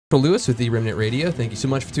Lewis with the Remnant Radio. Thank you so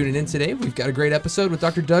much for tuning in today. We've got a great episode with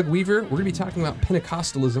Dr. Doug Weaver. We're going to be talking about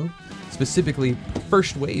Pentecostalism, specifically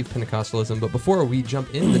first wave Pentecostalism. But before we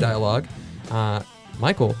jump into the dialogue,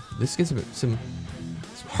 Michael, this gives some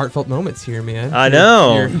heartfelt moments here, man. I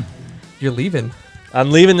know. You're leaving.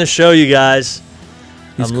 I'm leaving the show, you guys.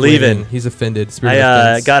 I'm leaving. He's offended.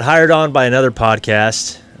 I got hired on by another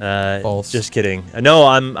podcast. False. Just kidding.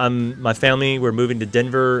 No, my family, we're moving to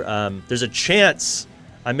Denver. There's a chance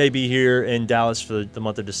I may be here in Dallas for the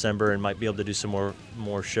month of December and might be able to do some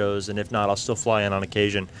more shows. And if not, I'll still fly in on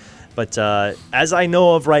occasion. But as I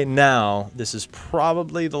know of right now, this is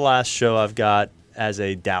probably the last show I've got as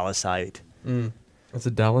a Dallasite. That's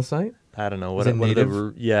a Dallasite? I don't know. I don't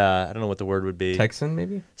know what the word would be. Texan,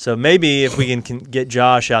 maybe? So maybe if we can get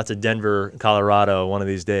Josh out to Denver, Colorado one of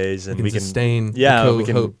these days, and we can sustain we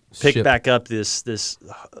can pick back up this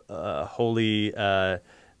holy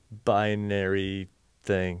binary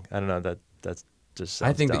thing. I don't know, that's just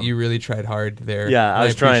I think dumb. that you really tried hard there. Yeah, I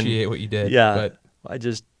was trying. I appreciate what you did. Yeah, but I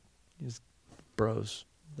just bros.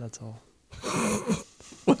 That's all.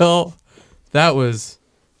 Well, that was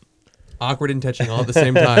awkward and touching all at the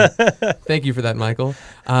same time. Thank you for that, Michael.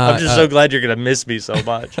 I'm just so glad you're going to miss me so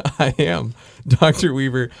much. I am. Dr.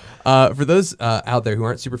 Weaver, for those out there who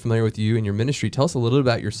aren't super familiar with you and your ministry, tell us a little bit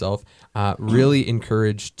about yourself. Really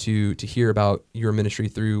encouraged to hear about your ministry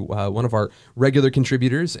through one of our regular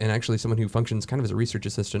contributors and actually someone who functions kind of as a research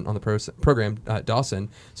assistant on the program,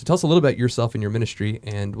 Dawson. So tell us a little about yourself and your ministry,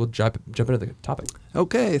 and we'll jump into the topic.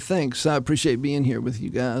 Okay, thanks. I appreciate being here with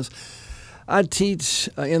you guys. I teach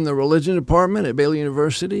in the religion department at Baylor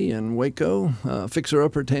University in Waco,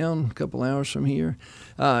 fixer-upper town, a couple hours from here.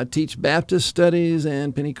 I teach Baptist studies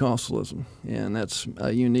and Pentecostalism, and that's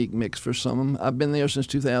a unique mix for some of them. I've been there since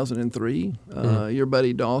 2003. Your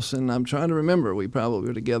buddy Dawson, I'm trying to remember, we probably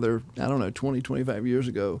were together, I don't know, 20, 25 years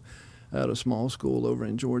ago at a small school over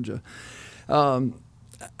in Georgia. I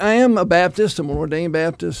am a Baptist. I'm an ordained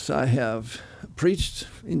Baptist. I have preached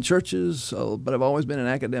in churches, but I've always been an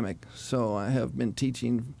academic. So I have been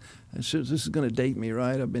teaching. This is going to date me,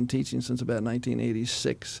 right? I've been teaching since about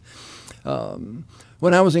 1986.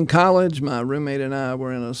 When I was in college, my roommate and I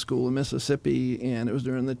were in a school in Mississippi, and it was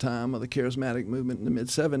during the time of the charismatic movement in the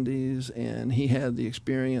mid-'70s, and he had the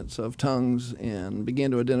experience of tongues and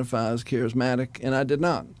began to identify as charismatic, and I did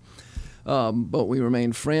not. But we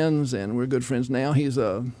remained friends, and we're good friends now. He's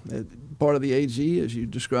part of the AG, as you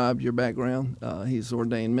described your background. He's an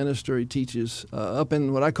ordained minister. He teaches up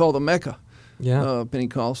in what I call the Mecca,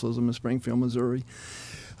 Pentecostalism in Springfield, Missouri.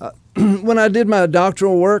 When I did my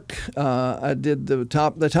doctoral work, I did the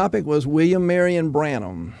topic was William Marion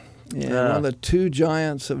Branham, and one of the two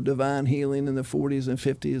giants of divine healing in the 40s and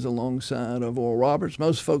 50s alongside of Oral Roberts.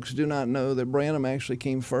 Most folks do not know that Branham actually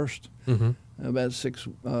came first. About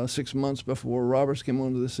six months before Roberts came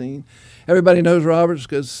onto the scene. Everybody knows Roberts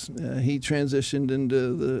because he transitioned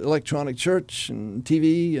into the electronic church and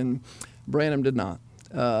TV, and Branham did not.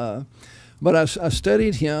 But I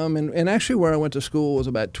studied him, and actually where I went to school was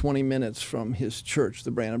about 20 minutes from his church,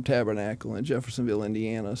 the Branham Tabernacle in Jeffersonville,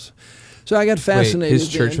 Indiana. So I got fascinated. Wait, his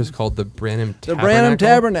church was called the Branham Tabernacle? The Branham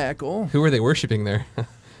Tabernacle. Who were they worshiping there?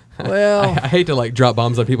 Well, I hate to like drop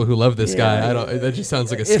bombs on people who love this guy. That just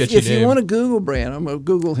sounds like a sketchy name. If you want to Google Branham or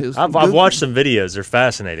Google his, I've watched some videos. They're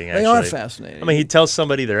fascinating. Actually, they are fascinating. I mean, he'd tell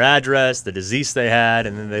somebody their address, the disease they had,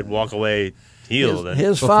 and then they'd walk away healed.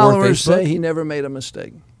 His followers say he never made a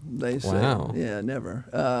mistake. They say, wow. Yeah,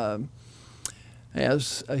 never.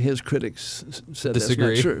 As his critics said,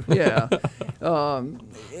 disagree. That's not true. Yeah.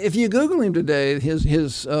 If you Google him today,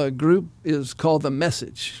 his group is called The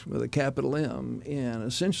Message with a capital M, and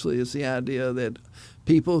essentially it's the idea that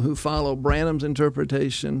people who follow Branham's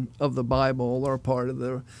interpretation of the Bible are part of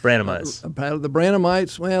the Branhamites. Part of the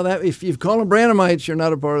Branhamites. Well, if you call them Branhamites, you're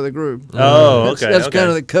not a part of the group. Oh, okay. That's kind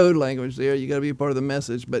of the code language there. You got to be a part of the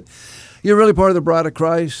message, but you're really part of the bride of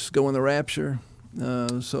Christ, go in the rapture.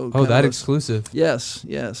 Exclusive. Yes,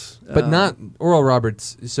 yes. But not Oral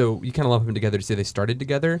Roberts. So you kind of lump them together to say they started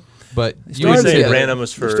together. But you would say Branham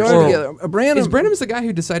was first. Is Branham the guy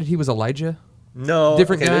who decided he was Elijah? No,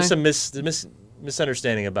 different guy. There's some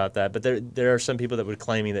misunderstanding about that. But there are some people that would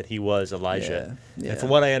claiming that he was Elijah. Yeah. And from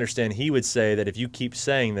what I understand, he would say that if you keep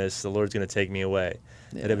saying this, the Lord's going to take me away.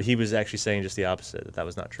 Yeah. That he was actually saying just the opposite. That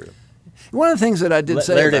was not true. One of the things that I did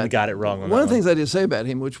say Laird got it wrong. One of the things I did say about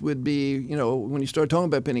him, which would be, when you start talking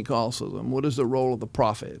about Pentecostalism, what is the role of the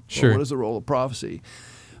prophet? Sure. What is the role of prophecy?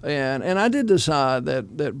 And I did decide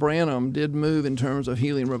that Branham did move in terms of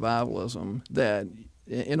healing revivalism, that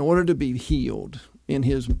in order to be healed in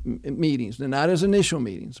his meetings, not his initial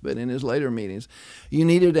meetings, but in his later meetings, you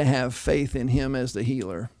needed to have faith in him as the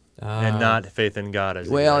healer. and not faith in God. As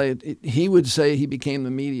well, he would say he became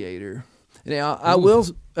the mediator. Now, I will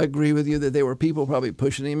agree with you that there were people probably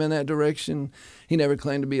pushing him in that direction. He never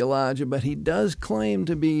claimed to be Elijah, but he does claim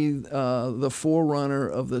to be the forerunner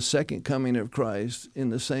of the second coming of Christ in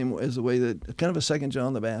the same way as the way that kind of a second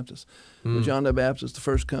John the Baptist. With John the Baptist, the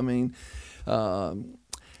first coming.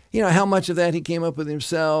 How much of that he came up with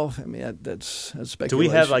himself? I mean, that's speculation. Do we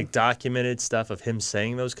have like documented stuff of him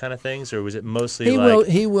saying those kind of things, or was it mostly he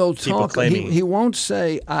will talk. Claiming? He won't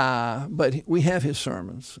say "I," but we have his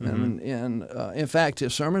sermons, and in fact,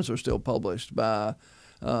 his sermons are still published by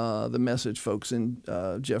the Message folks in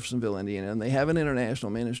Jeffersonville, Indiana, and they have an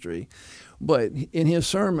international ministry. But in his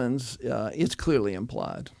sermons, it's clearly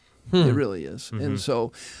implied. It really is, and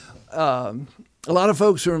so. A lot of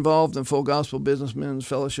folks who are involved in Full Gospel Businessmen's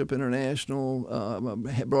Fellowship International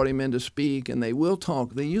brought him in to speak, and they will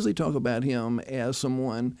talk. They usually talk about him as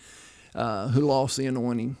someone who lost the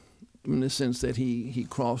anointing, in the sense that he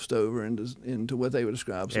crossed over into what they would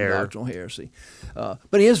describe as doctrinal heresy.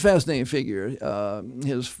 But he is a fascinating figure.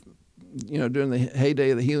 During the heyday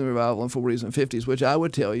of the healing revival in the 40s and 50s, which I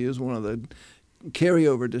would tell you is one of the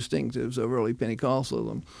carryover distinctives of early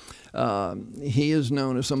Pentecostalism. He is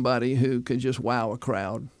known as somebody who could just wow a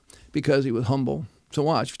crowd because he was humble. So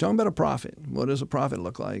watch, if you're talking about a prophet, what does a prophet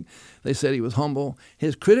look like? They said he was humble.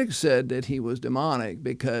 His critics said that he was demonic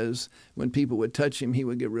because when people would touch him, he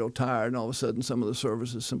would get real tired, and all of a sudden some of the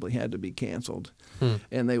services simply had to be canceled.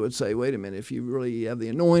 And they would say, wait a minute, if you really have the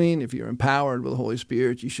anointing, if you're empowered with the Holy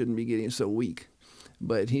Spirit, you shouldn't be getting so weak.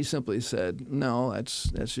 But he simply said, no, that's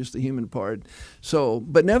just the human part. So,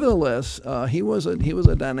 but nevertheless, he was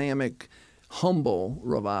a dynamic, humble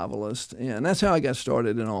revivalist, and that's how I got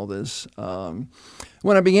started in all this.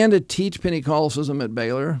 When I began to teach Pentecostalism at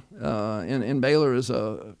Baylor, and Baylor is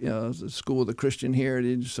a school of the Christian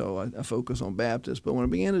heritage, so I focus on Baptist. But when I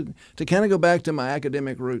began to kind of go back to my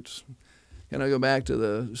academic roots, kind of go back to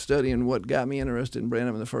the studying what got me interested in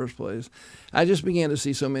Branham in the first place, I just began to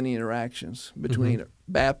see so many interactions between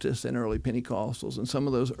Baptists and early Pentecostals, and some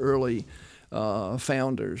of those early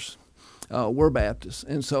founders were Baptists,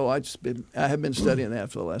 and so I have been studying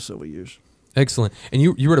that for the last several years. Excellent. And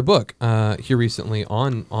you wrote a book here recently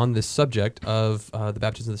on this subject of the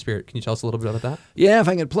baptism of the Spirit. Can you tell us a little bit about that? Yeah, if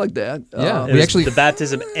I can plug that. Yeah, we actually the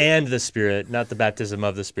baptism and the Spirit, not the baptism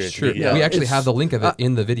of the Spirit. Sure. Yeah, we actually have the link of it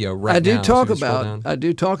in the video right now. I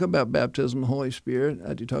do talk about baptism, Holy Spirit.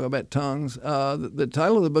 I do talk about tongues. The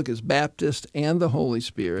title of the book is Baptist and the Holy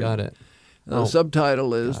Spirit. Got it. The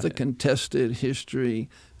subtitle is The Contested History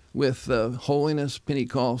with the Holiness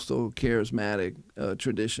Pentecostal Charismatic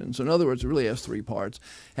tradition. So in other words, it really has three parts.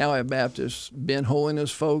 How have Baptists been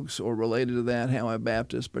holiness folks or related to that? How have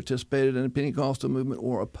Baptists participated in the Pentecostal movement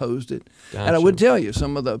or opposed it? Gotcha. And I would tell you,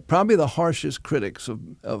 some of probably the harshest critics of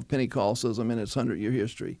Pentecostalism in its 100-year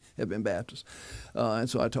history have been Baptists. And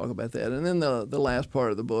so I talk about that. And then the last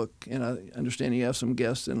part of the book, and I understand you have some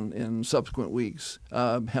guests in subsequent weeks,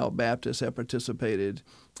 how Baptists have participated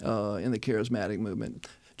in the charismatic movement.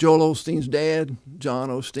 Joel Osteen's dad, John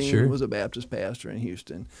Osteen, was a Baptist pastor in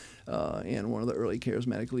Houston and one of the early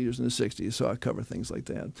charismatic leaders in the 60s, so I cover things like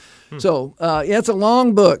that. So, it's a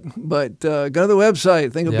long book, but go to the website.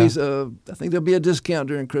 I think there'll be a discount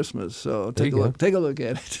during Christmas, so take a look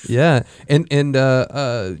at it. Yeah, and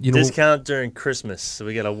discount during Christmas, so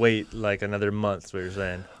we got to wait like another month, what you're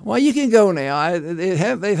saying. Well, you can go now. They've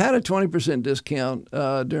had a 20% discount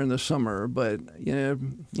during the summer, but,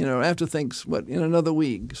 after things, in another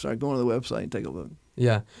week, start going to the website and take a look.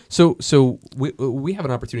 Yeah. So we have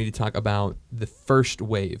an opportunity to talk about the first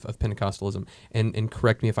wave of Pentecostalism, and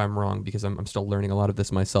correct me if I'm wrong because I'm still learning a lot of this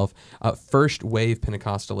myself. First wave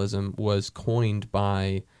Pentecostalism was coined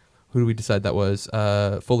by, who do we decide that was?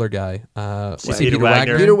 Fuller guy. Peter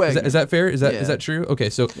Wagner. Peter Wagner. Is that fair? Is that true? Okay.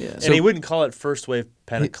 So and he wouldn't call it first wave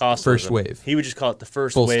Pentecostalism. First wave. He would just call it the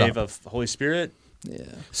first wave of Holy Spirit. Yeah.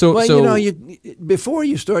 So before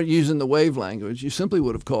you start using the wave language, you simply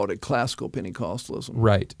would have called it classical Pentecostalism.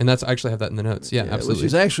 Right, and I actually have that in the notes. Yeah, absolutely. Which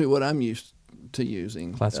is actually what I'm used to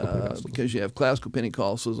using. Classical Pentecostalism. Because you have classical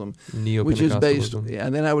Pentecostalism, Neo-Pentecostalism. which is based,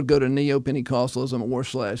 and then I would go to Neo-Pentecostalism or /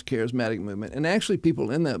 charismatic movement, and actually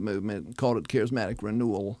people in that movement called it charismatic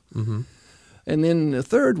renewal. Mm-hmm. And then the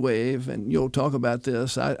third wave, and you'll talk about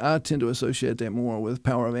this, I tend to associate that more with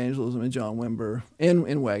power evangelism and John Wimber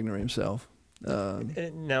and Wagner himself.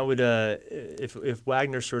 Now, if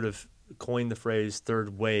Wagner sort of coined the phrase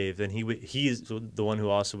 "third wave," then he's the one who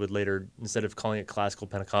also would later, instead of calling it classical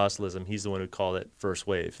Pentecostalism, he's the one who called it first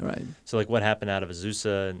wave. Right. So, like what happened out of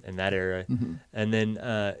Azusa and that era, and then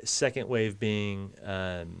second wave being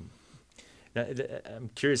Now, I'm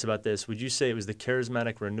curious about this. Would you say it was the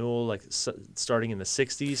charismatic renewal, like starting in the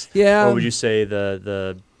 '60s? Yeah. Or would you say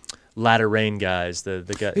the latter rain guys, the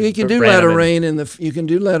guy? You can do latter rain you can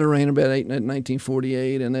do latter rain about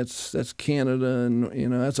 1948, and that's Canada,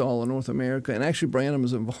 and that's all of North America. And actually, Branham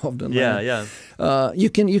is involved in that. Yeah. You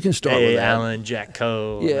can start with that. Allen, Jack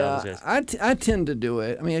Coe. Yeah, I tend to do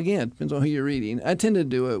it. I mean, again, depends on who you're reading. I tend to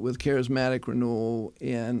do it with charismatic renewal,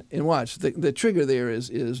 and watch the trigger there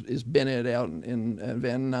is Bennett out in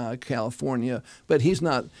Van Nuys, California, but he's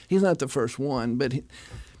not the first one, but.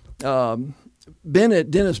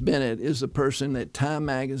 Dennis Bennett is the person that Time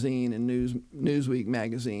Magazine and Newsweek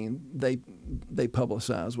magazine, they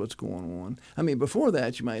publicize what's going on. I mean, before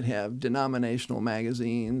that, you might have denominational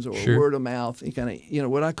magazines or word of mouth, kind of,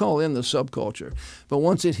 what I call in the subculture. But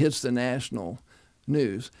once it hits the national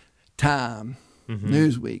news, Time,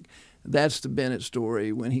 Newsweek, that's the Bennett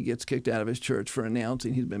story when he gets kicked out of his church for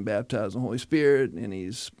announcing he's been baptized in the Holy Spirit and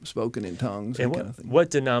he's spoken in tongues, and that kind of thing. What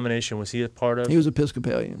denomination was he a part of? He was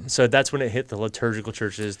Episcopalian. So that's when it hit the liturgical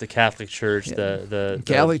churches, the Catholic Church, the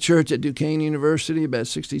Catholic Church at Duquesne University, about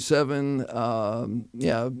 1967.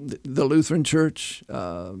 The Lutheran Church.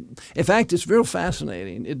 In fact, it's real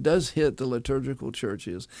fascinating. It does hit the liturgical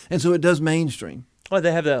churches, and so it does mainstream. Well,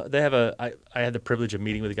 I had the privilege of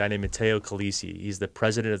meeting with a guy named Matteo Calisi. He's the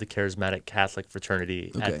president of the Charismatic Catholic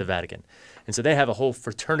Fraternity at the Vatican. And so they have a whole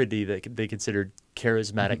fraternity that they considered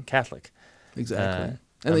charismatic Catholic. Exactly.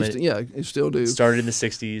 And they still do. Started in the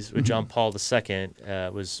 60s with John Paul II,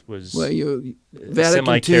 was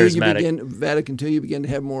semi-charismatic. Vatican II, you begin to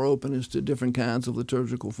have more openness to different kinds of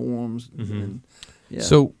liturgical forms. Yeah.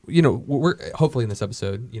 So, we're hopefully in this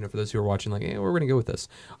episode, for those who are watching, like, where we're going to go with this.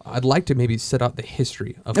 I'd like to maybe set out the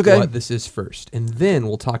history of what this is first, and then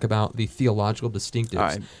we'll talk about the theological distinctives.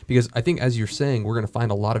 Right. Because I think, as you're saying, we're going to find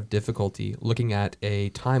a lot of difficulty looking at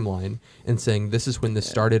a timeline and saying this is when this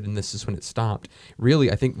started and this is when it stopped. Really,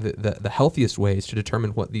 I think the healthiest way is to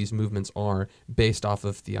determine what these movements are based off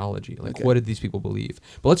of theology. Like, what did these people believe?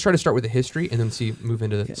 But let's try to start with the history and then move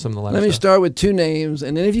into some of the latter Let me stuff. start with two names,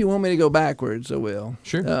 and then if you want me to go backwards, I will.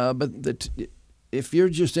 Sure. But if you're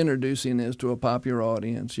just introducing this to a popular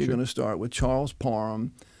audience, you're going to start with Charles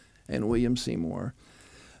Parham and William Seymour.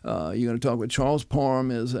 You're going to talk with Charles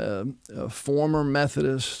Parham as a former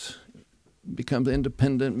Methodist, becomes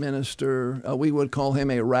independent minister. We would call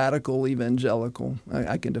him a radical evangelical.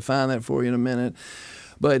 I can define that for you in a minute.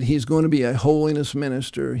 But he's going to be a holiness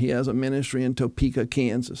minister. He has a ministry in Topeka,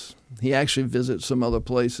 Kansas. He actually visits some other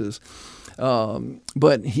places.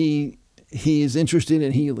 But he's interested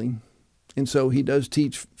in healing, and so he does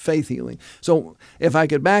teach faith healing. So if I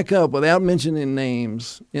could back up without mentioning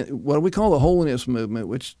names, what we call the holiness movement,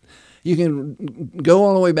 which you can go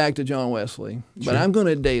all the way back to John Wesley, but I'm going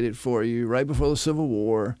to date it for you right before the Civil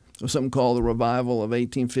War. There was something called the Revival of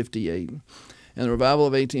 1858. And the Revival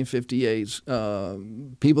of 1858,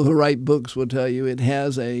 people who write books will tell you it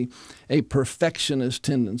has a perfectionist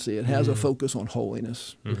tendency. It has a focus on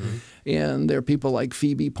holiness. And there are people like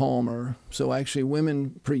Phoebe Palmer, so actually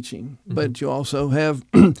women preaching. But you also have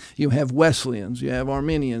you have Wesleyans, you have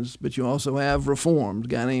Arminians, but you also have Reformed. A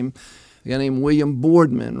guy named William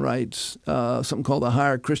Boardman writes something called The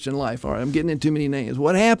Higher Christian Life. All right, I'm getting into too many names.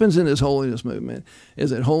 What happens in this holiness movement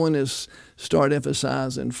is that holiness start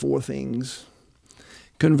emphasizing four things.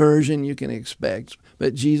 Conversion you can expect,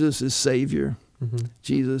 but Jesus is Savior,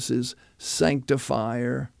 Jesus is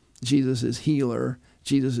Sanctifier, Jesus is Healer,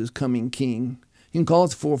 Jesus is Coming King. You can call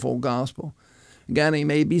it the fourfold gospel. A guy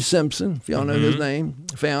named A.B. Simpson, if y'all know his name,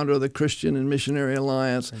 founder of the Christian and Missionary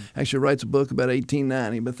Alliance, actually writes a book about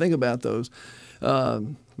 1890. But think about those. If I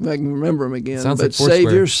can remember them again. Sounds but like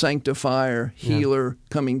Savior, Sanctifier, Healer,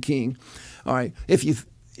 Coming King. All right.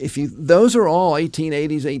 Those are all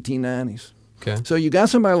 1880s, 1890s. Okay. So you got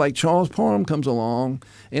somebody like Charles Parham comes along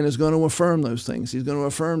and is going to affirm those things. He's going to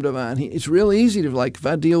affirm divine. It's real easy to, like, if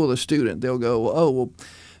I deal with a student, they'll go,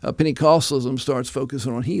 Pentecostalism starts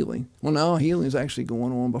focusing on healing. Well, no, healing is actually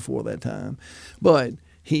going on before that time. But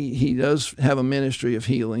he does have a ministry of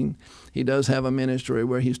healing. He does have a ministry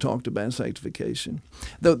where he's talked about sanctification.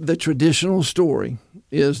 The traditional story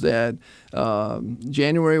is that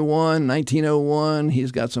January 1, 1901,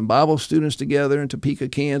 he's got some Bible students together in Topeka,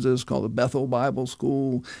 Kansas, called the Bethel Bible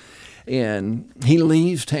School. And he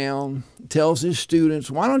leaves town, tells his students,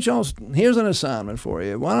 here's an assignment for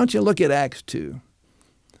you. Why don't you look at Acts 2?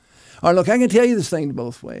 All right, look, I can tell you this thing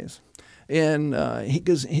both ways. And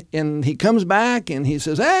he comes back and he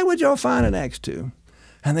says, hey, what'd y'all find in Acts 2?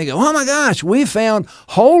 And they go, oh my gosh, we found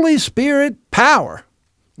Holy Spirit power.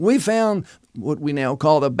 We found what we now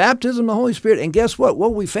call the baptism of the Holy Spirit. And guess what?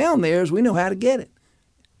 What we found there is we know how to get it.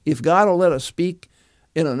 if God will let us speak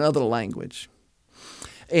in another language.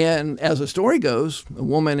 And as the story goes, a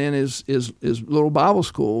woman in his little Bible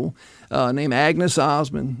school named Agnes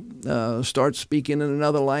Osmond starts speaking in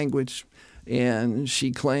another language, and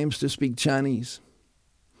she claims to speak Chinese.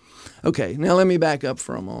 Okay, now let me back up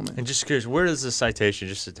for a moment. And just curious, where is this citation?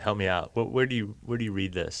 Just to help me out. Where do you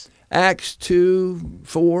read this? Acts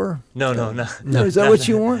 2:4. No. Is that what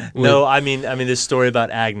you want? No, I mean this story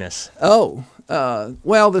about Agnes. Oh,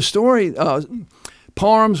 well, the story.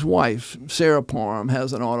 Parham's wife, Sarah Parham,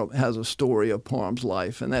 has a story of Parham's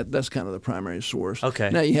life, and that's kind of the primary source. Okay.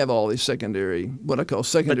 Now you have all these secondary, what I call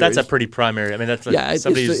secondary. But that's a pretty primary. I mean, that's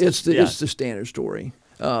it's the standard story.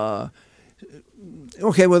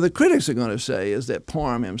 Okay, well, the critics are going to say is that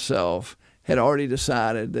Parham himself had already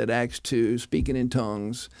decided that Acts 2, speaking in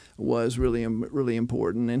tongues, was really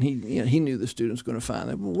important, and he knew the students were going to find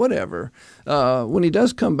it. But whatever. When he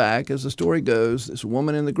does come back, as the story goes, this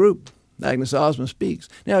woman in the group, Agnes Osmond, speaks.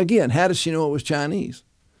 Now, again, how does she know it was Chinese?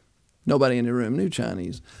 Nobody in the room knew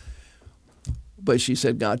Chinese. But she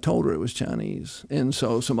said God told her it was Chinese. And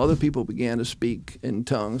so some other people began to speak in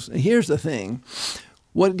tongues. And here's the thing.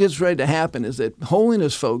 What gets ready to happen is that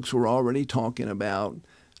holiness folks were already talking about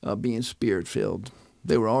being Spirit-filled.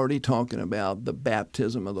 They were already talking about the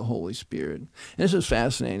baptism of the Holy Spirit. And this is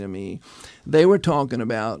fascinating to me. They were talking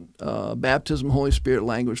about baptism, Holy Spirit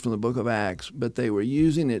language from the book of Acts, but they were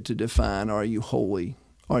using it to define, are you holy?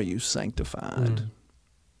 Are you sanctified?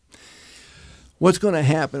 What's going to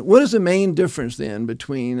happen? What is the main difference then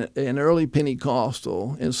between an early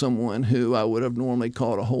Pentecostal and someone who I would have normally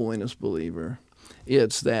called a holiness believer?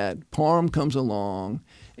 It's that Parham comes along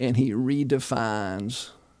and he redefines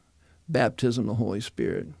baptism of the Holy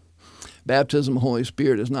Spirit. Baptism of the Holy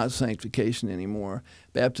Spirit is not sanctification anymore.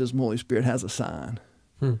 Baptism of the Holy Spirit has a sign,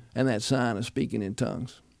 and that sign is speaking in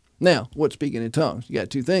tongues. Now, what's speaking in tongues? You got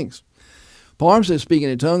two things. Parham says speaking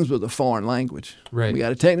in tongues was a foreign language. Right. We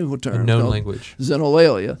got a technical term. A known language.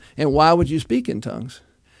 Xenolalia. And why would you speak in tongues?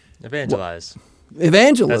 Evangelize.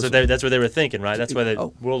 Evangelism. That's what they were thinking, right? That's why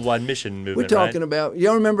the worldwide mission movement. We're talking about,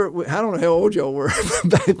 y'all remember, I don't know how old y'all were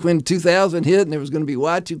back when 2000 hit and there was going to be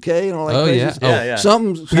Y2K and all that crazy stuff. Yeah.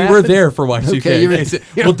 Something's we happened. were there for Y2K. Okay,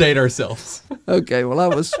 we'll date ourselves. Okay, well, I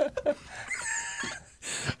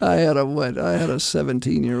had a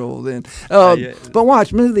 17-year-old then. But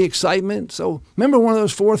watch, remember the excitement? So remember one of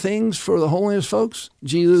those four things for the holiness folks?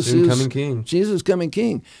 Jesus is coming King. Jesus is coming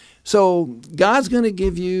King. So God's going to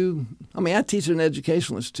give you, I teach at an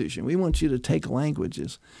educational institution. We want you to take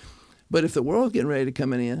languages. But if the world's getting ready to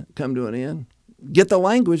come to an end, get the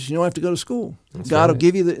language. You don't have to go to school. God will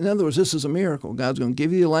give you in other words, this is a miracle. God's going to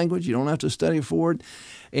give you the language. You don't have to study for it.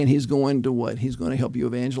 And he's going to what? He's going to help you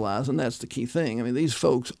evangelize. And that's the key thing. These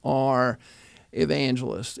folks are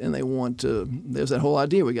evangelists, and they want to, there's that whole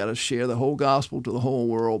idea, we got to share the whole gospel to the whole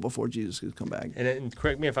world before Jesus could come back. And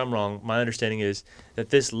correct me if I'm wrong, my understanding is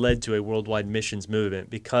that this led to a worldwide missions movement,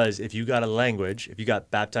 because if you got a language, if you got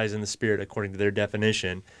baptized in the Spirit according to their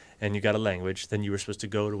definition, and you got a language, then you were supposed to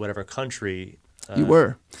go to whatever country. You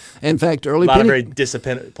were. In fact, a lot of very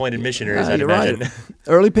disappointed missionaries, I'd imagine. Right.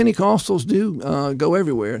 Early Pentecostals do go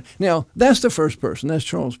everywhere. Now, that's the first person. That's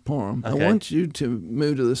Charles Parham. Okay. I want you to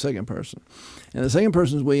move to the second person. And the second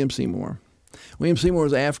person is William Seymour. William Seymour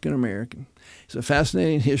is African-American. It's a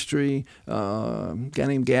fascinating history. A guy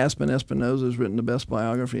named Gaspar Espinosa has written the best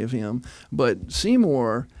biography of him. But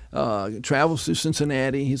Seymour travels through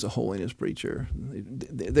Cincinnati. He's a holiness preacher.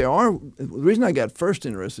 The reason I got first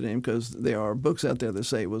interested in him, because there are books out there that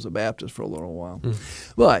say he was a Baptist for a little while.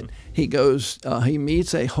 But he goes, he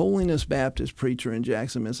meets a holiness Baptist preacher in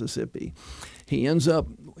Jackson, Mississippi. He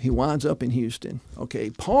winds up in Houston.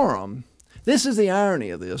 Okay, Parham. This is the irony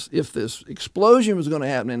of this. If this explosion was going to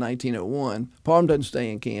happen in 1901, Parham doesn't stay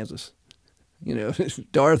in Kansas.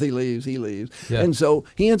 Dorothy leaves, he leaves. Yeah. And so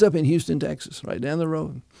he ends up in Houston, Texas, right down the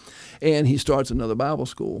road. And he starts another Bible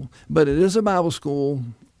school. But it is a Bible school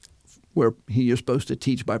where you're supposed to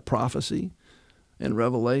teach by prophecy and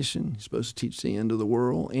revelation. He's supposed to teach the end of the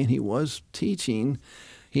world. And he was teaching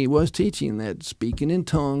that speaking in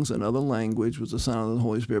tongues, another language, was a sign of the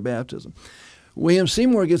Holy Spirit baptism. William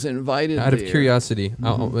Seymour gets invited Out of curiosity,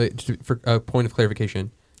 for a point of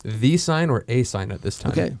clarification, the sign or a sign at this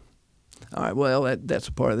time? Okay. All right, well, that's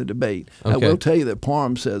a part of the debate. Okay. I will tell you that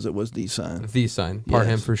Parham says it was the sign. The sign.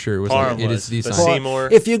 Parham for sure. It is the sign. Seymour.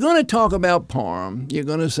 If you're going to talk about Parham, you're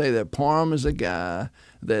going to say that Parham is a guy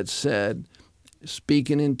that said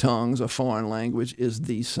speaking in tongues, a foreign language, is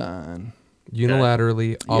the sign.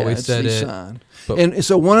 Unilaterally, always said it. Sign. And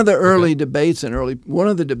so one of the debates in early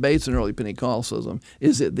Pentecostalism,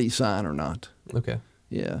 is it the sign or not? Okay.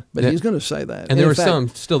 Yeah, but Yeah. he's going to say that. And there in were fact, some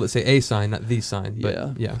still that say a sign, not the sign.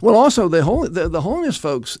 But yeah. Well, also the holiness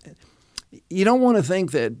folks, you don't want to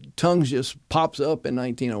think that tongues just pops up in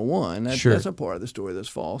 1901. Sure. That's a part of the story that's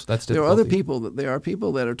false. That's there are other difficulty. there are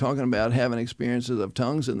people that are talking about having experiences of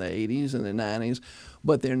tongues in the 80s and the 90s,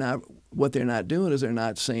 but they're not. What they're not doing is they're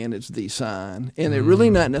not saying it's the sign, and they're really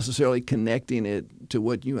not necessarily connecting it to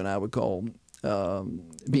what you and I would call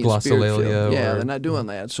being Glossolalia. spirit-filled. Yeah, or- they're not doing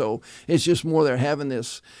that. So it's just more they're having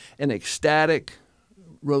an ecstatic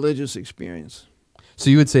religious experience. So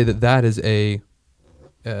you would say that is a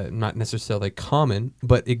not necessarily common,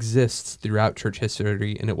 but exists throughout church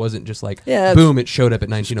history, and it wasn't just like boom, it showed up at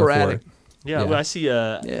 1904. Sporadic. Yeah, Yeah. well, I see.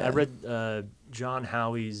 Yeah. I read John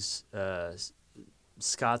Howie's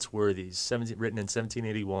Scots Worthies, written in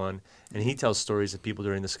 1781, and he tells stories of people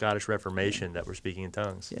during the Scottish Reformation that were speaking in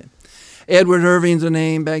tongues. Yeah. Edward Irving's a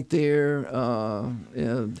name back there.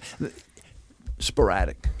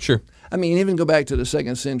 Sporadic. Sure. I mean, even go back to the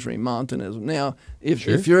 2nd century, Montanism. Now, if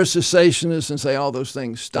Sure. you're a cessationist and say all those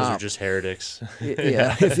things Those stop, are just heretics.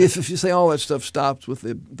 yeah. If you say all that stuff stops with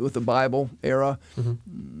the Bible era,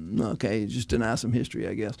 okay, just deny some history,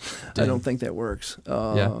 I guess. Dang. I don't think that works.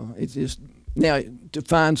 Yeah. It's just now to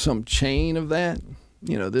find some chain of that.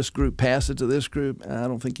 This group pass it to this group. I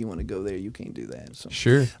don't think you want to go there. You can't do that. So.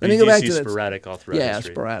 Sure. Let me You go do back see to that. sporadic all throughout Yeah,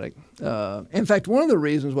 history. sporadic. In fact, one of the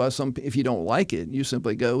reasons why if you don't like it, you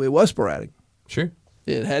simply go, it was sporadic. Sure.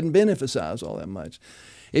 It hadn't been emphasized all that much.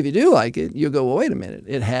 If you do like it, you'll go, well, wait a minute.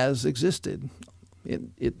 It has existed.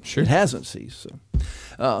 It Sure. it hasn't ceased.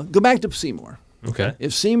 So, go back to Seymour. Okay.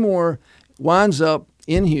 If Seymour winds up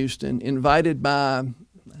in Houston, invited by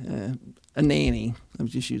a nanny, let me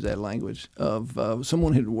just use that language, of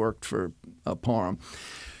someone who'd worked for Parham.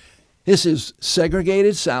 This is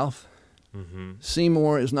segregated South. Mm-hmm.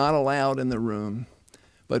 Seymour is not allowed in the room,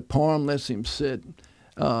 but Parham lets him sit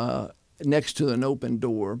next to an open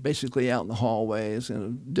door, basically out in the hallways, in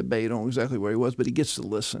a debate on exactly where he was, but he gets to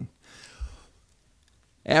listen.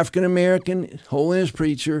 African-American holiness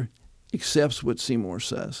preacher accepts what Seymour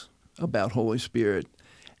says about Holy Spirit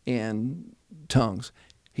and tongues.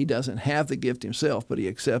 He doesn't have the gift himself, but he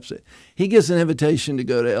accepts it. He gets an invitation to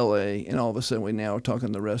go to L.A., and all of a sudden we now are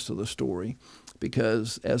talking the rest of the story.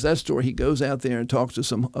 Because as that story, he goes out there and talks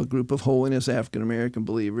to a group of holiness African-American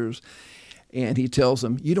believers, and he tells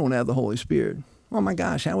them, you don't have the Holy Spirit. Oh my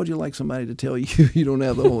gosh, how would you like somebody to tell you you don't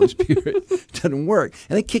have the Holy Spirit? It doesn't work.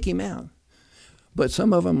 And they kick him out. But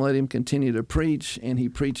some of them let him continue to preach, and he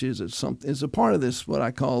preaches. It's a part of this what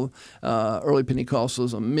I call early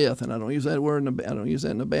Pentecostalism myth, and I don't use that word. I don't use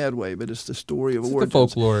that in a bad way, but it's the story of It's origins. the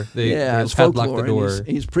folklore. They it's padlock folklore. the door. And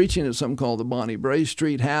he's preaching at something called the Bonnie Bray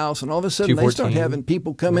Street House, and all of a sudden they start 214. having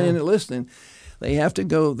people coming in and listening. They have to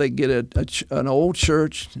go. They get an old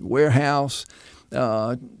church warehouse.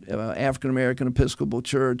 African American Episcopal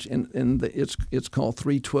Church, and it's called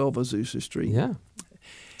 312 Azusa Street. Yeah.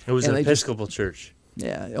 It was And an they just- Episcopal church.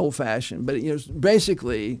 Yeah, old fashioned. But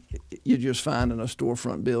basically, you're just finding a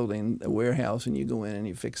storefront building, a warehouse, and you go in and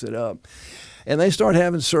you fix it up. And they start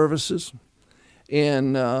having services.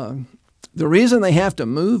 And the reason they have to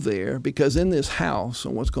move there, because in this house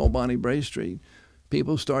on what's called Bonnie Bray Street,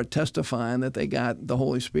 people start testifying that they got the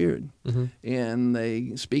Holy Spirit, and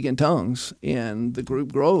they speak in tongues, and the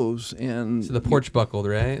group grows. And So the porch buckled,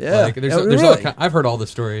 right? Yeah. Like, there's Really? all I've heard all the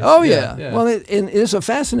stories. Oh, yeah. Yeah. Well, and it's a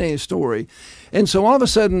fascinating story. And so all of a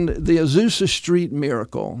sudden, the Azusa Street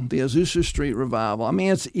miracle, the Azusa Street revival, I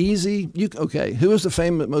mean, it's easy. Who is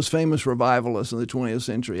the most famous revivalist in the 20th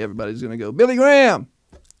century? Everybody's going to go, Billy Graham.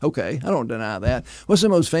 Okay, I don't deny that. What's the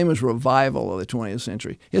most famous revival of the 20th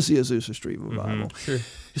century? It's the Azusa Street revival. Sure.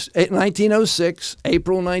 1906,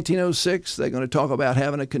 April 1906, they're going to talk about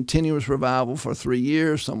having a continuous revival for 3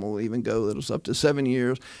 years. Some will even go that it's up to 7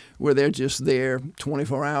 years, where they're just there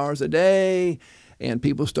 24 hours a day, and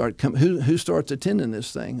people start coming. Who starts attending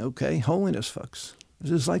this thing? Okay, holiness folks. It's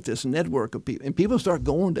just like this network of people, and people start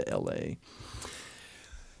going to L.A.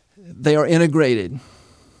 They are integrated.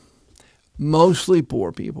 Mostly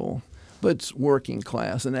poor people, but it's working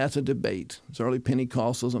class, and that's a debate. It's early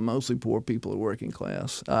Pentecostals, and mostly poor people are working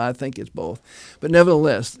class. I think it's both. But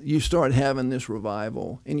nevertheless, you start having this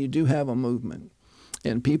revival, and you do have a movement.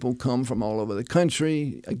 And people come from all over the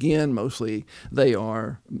country. Again, mostly they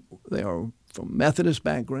are from Methodist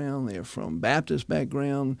background, they are from Baptist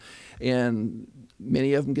background, and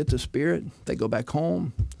many of them get the Spirit. They go back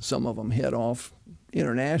home. Some of them head off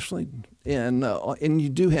internationally, and you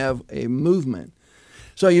do have a movement.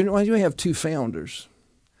 So you have two founders.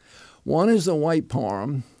 One is the white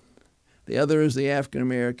Parham, the other is the African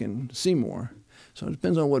American Seymour. So it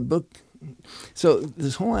depends on what book So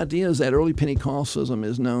this whole idea is that early Pentecostalism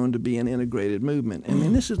is known to be an integrated movement. I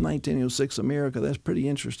mean, this is 1906 America. That's pretty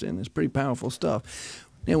interesting. It's pretty powerful stuff.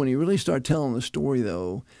 Now, when you really start telling the story,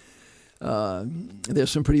 though,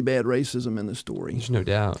 there's some pretty bad racism in the story. There's no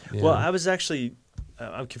doubt. Yeah. Well, I was actually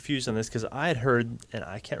I'm confused on this because I had heard, and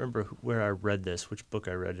I can't remember where I read this, which book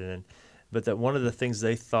I read it in, but that one of the things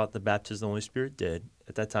they thought the baptism of the Holy Spirit did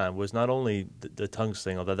at that time was not only the tongues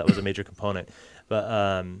thing, although that was a major component, but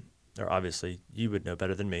or obviously you would know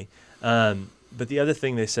better than me. But the other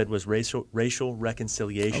thing they said was racial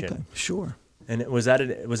reconciliation. Okay, sure. And was that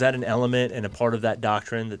an element and a part of that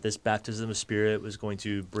doctrine that this baptism of Spirit was going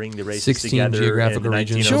to bring the races 16 together? geographical in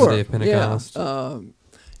regions Sure. on the day of Pentecost. Yeah.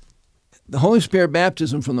 The Holy Spirit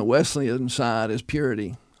baptism from the Wesleyan side is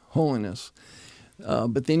purity, holiness.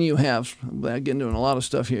 But then you have, I get into a lot of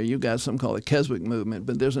stuff here, you got something called the Keswick movement,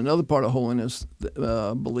 but there's another part of holiness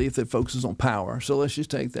belief that focuses on power. So let's just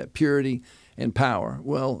take that, purity and power.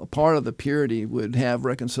 Well, a part of the purity would have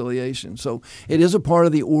reconciliation. So it is a part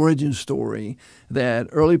of the origin story that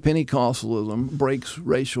early Pentecostalism breaks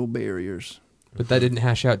racial barriers. But that didn't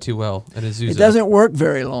hash out too well at Azusa. It doesn't work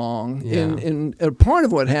very long. Yeah. And part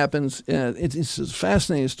of what happens, it's a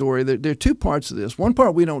fascinating story. There are two parts of this. One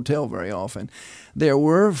part we don't tell very often. There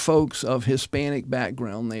were folks of Hispanic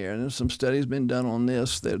background there, and there's some studies been done on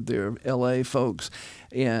this, that they're L.A. folks.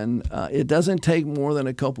 And it doesn't take more than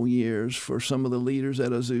a couple years for some of the leaders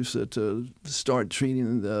at Azusa to start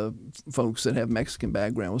treating the folks that have Mexican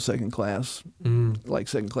background with second-class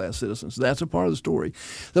citizens. That's a part of the story.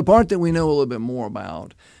 The part that we know a little bit more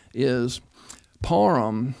about is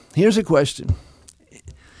Parham. Here's a question.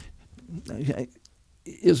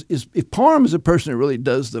 If Parham is a person that really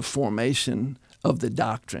does the formation of the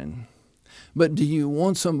doctrine, but do you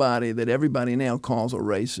want somebody that everybody now calls a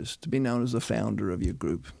racist to be known as the founder of your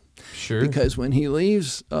group? Sure. Because when he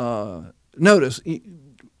leaves, notice, he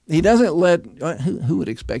doesn't let, who would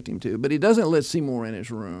expect him to, but he doesn't let Seymour in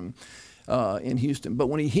his room in Houston. But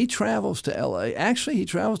when he travels to L.A., actually he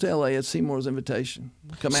travels to L.A. at Seymour's invitation.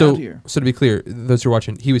 Come out here. So to be clear, those who are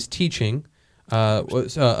watching, he was teaching.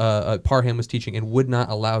 Parham was teaching and would not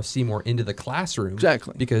allow Seymour into the classroom.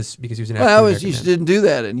 Exactly. Because he was an African-American you man. didn't do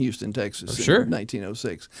that in Houston, Texas Sure. in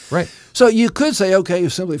 1906. Right. So you could say, okay, you're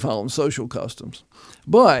simply following social customs.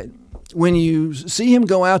 But when you see him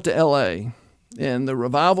go out to L.A., and the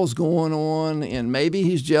revival's going on, and maybe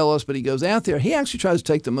he's jealous, but he goes out there. He actually tries to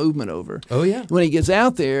take the movement over. Oh, yeah. When he gets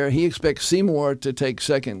out there, he expects Seymour to take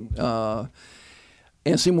second. And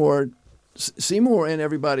Seymour and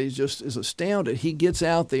everybody is astounded. He gets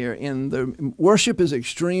out there, and the worship is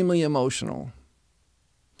extremely emotional,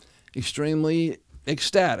 extremely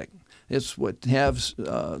ecstatic. It's what have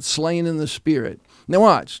slain in the Spirit. Now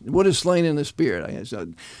watch. What is slain in the Spirit?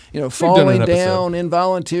 Falling down,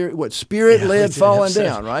 involuntary. What Spirit-led falling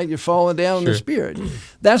down? Right? You're falling down in the Spirit.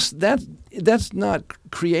 That's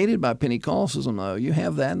not created by Pentecostalism, though. You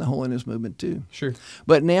have that in the holiness movement too. Sure.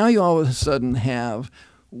 But now you all of a sudden have,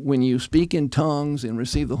 when you speak in tongues and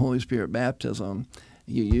receive the Holy Spirit baptism,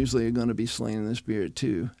 you usually are going to be slain in the Spirit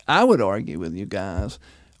too. I would argue with you guys,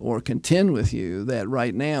 or contend with you, that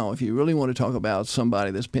right now, if you really want to talk about somebody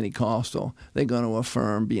that's Pentecostal, they're going to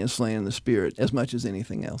affirm being slain in the Spirit as much as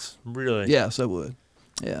anything else. Really? Yes, I would.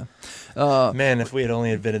 Yeah. Man, if we had only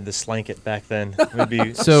invented the slanket back then, we'd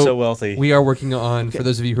be so wealthy. We are working on, for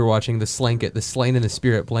those of you who are watching, the slanket, the slain in the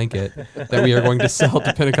Spirit blanket that we are going to sell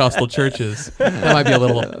to Pentecostal churches. That might be a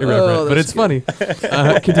little irreverent, but it's funny.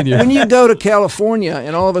 Continue. When you go to California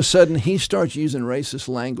and all of a sudden he starts using racist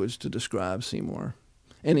language to describe Seymour,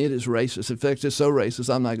 and it is racist. In fact, it's so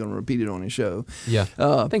racist, I'm not going to repeat it on his show. Yeah.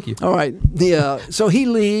 Thank you. All right. So he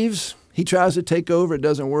leaves. He tries to take over. It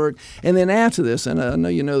doesn't work. And then after this, and I know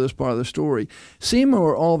you know this part of the story,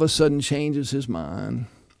 Seymour all of a sudden changes his mind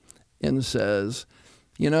and says,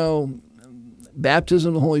 baptism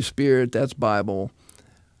of the Holy Spirit, that's Bible,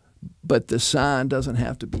 but the sign doesn't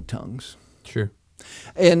have to be tongues. Sure.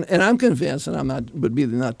 And I'm convinced, and would be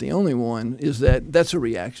not the only one, is that that's a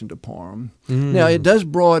reaction to Parham. Now, it does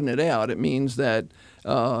broaden it out. It means that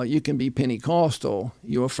you can be Pentecostal,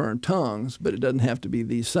 you affirm tongues, but it doesn't have to be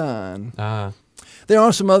the sign. There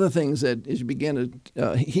are some other things that, as you begin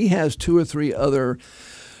to, he has 2 or 3 other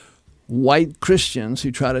white Christians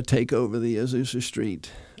who try to take over the Azusa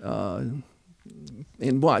Street.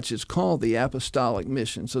 And watch, it's called the apostolic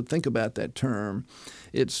mission. So think about that term.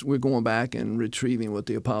 We're going back and retrieving what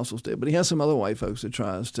the apostles did. But he has some other white folks that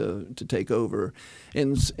tries to take over.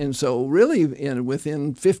 And so really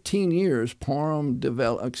within 15 years,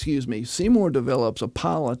 Seymour develops a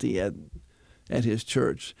polity at at his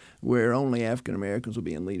church where only African Americans will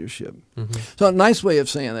be in leadership. So a nice way of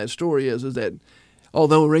saying that story is that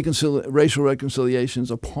although racial reconciliation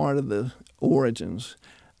is a part of the origins,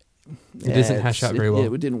 it doesn't hash out very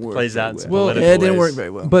well. It didn't work. Plays out well. in It didn't work very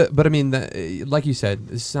well. But I mean, like you said,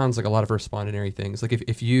 this sounds like a lot of respondinary things. Like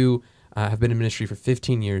if you have been in ministry for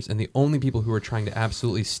 15 years and the only people who are trying to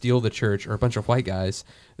absolutely steal the church are a bunch of white guys,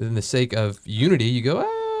 then the sake of unity, you go,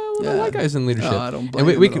 the white guys in leadership. No, I don't blame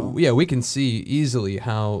and we them at all. we can see easily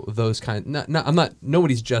how those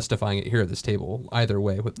nobody's justifying it here at this table either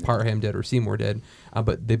way, what Parham did or Seymour did,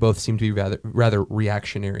 but they both seem to be rather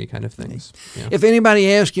reactionary kind of things. Yeah. If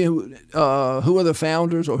anybody asks you who are the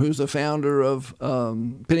founders or who's the founder of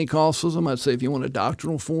Pentecostalism, I'd say if you want a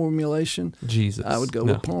doctrinal formulation, Jesus, I would go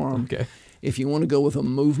with Parham. Okay. If you want to go with a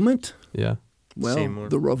movement, Yeah. well, Seymour.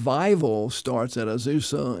 the revival starts at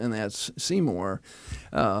Azusa, and that's Seymour.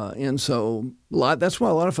 And so that's why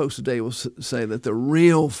a lot of folks today will say that the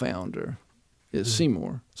real founder is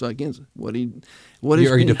Seymour. So again, what is Are you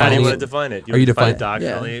How do defining you it? want to define it? Are you define define-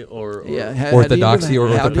 doctrinally or Orthodoxy or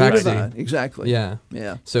how do you orthopraxy? divide? Exactly. Yeah.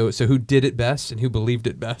 Yeah. So who did it best and who believed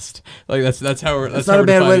it best? Like that's how we're. That's how not a we're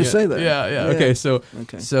bad way defining to it. say that. Yeah. Yeah. Okay. So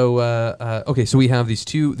Okay. So we have these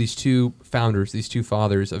two founders, these two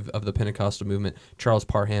fathers of the Pentecostal movement, Charles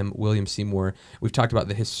Parham, William Seymour. We've talked about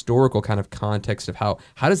the historical kind of context of how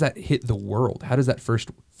does that hit the world? How does that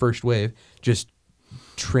first wave just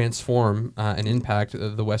transform and impact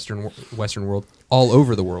the Western world all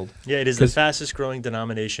over the world? Yeah, it is the fastest growing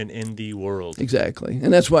denomination in the world. Exactly.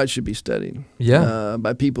 And that's why it should be studied. Yeah.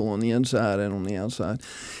 By people on the inside and on the outside.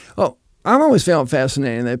 Oh, I've always found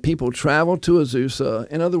fascinating that people travel to Azusa.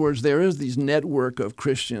 In other words, there is these network of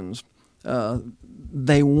Christians. I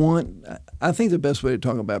think the best way to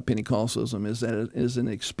talk about Pentecostalism is that it is an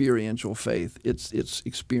experiential faith. It's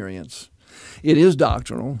experience. It is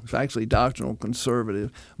doctrinal. It's actually doctrinal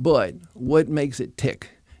conservative. But what makes it tick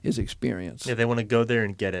is experience. Yeah, they want to go there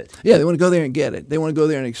and get it. Yeah, they want to go there and get it. They want to go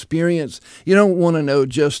there and experience. You don't want to know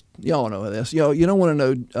y'all know this. You don't want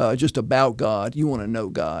to know just about God. You want to know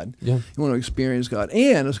God. Yeah. You want to experience God.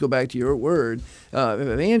 And let's go back to your word,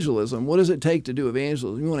 evangelism. What does it take to do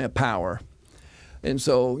evangelism? You want to have power. And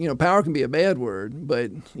so, power can be a bad word,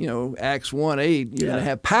 but, Acts 1:8, you're going to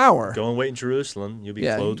have power. Go and wait in Jerusalem. You'll be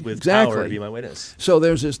clothed with exactly. power to be my witness. So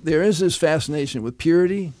there is this fascination with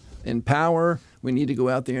purity and power. We need to go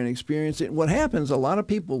out there and experience it. And what happens, a lot of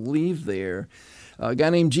people leave there. A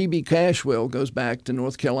guy named G.B. Cashwell goes back to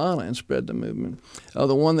North Carolina and spread the movement.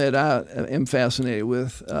 The one that I am fascinated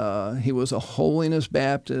with, he was a holiness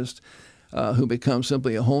Baptist who becomes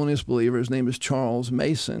simply a holiness believer. His name is Charles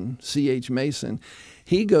Mason, C.H. Mason.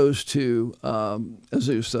 He goes to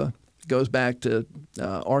Azusa, goes back to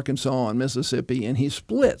Arkansas and Mississippi, and he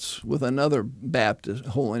splits with another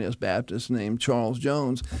holiness Baptist named Charles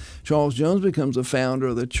Jones. Charles Jones becomes a founder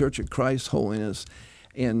of the Church of Christ Holiness,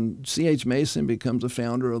 and C.H. Mason becomes a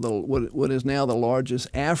founder of what is now the largest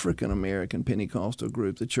African-American Pentecostal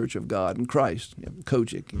group, the Church of God in Christ.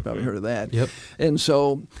 Kojic, you've probably heard of that. Yep. And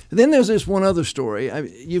so then there's this one other story.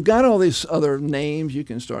 You've got all these other names you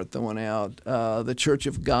can start throwing out. The Church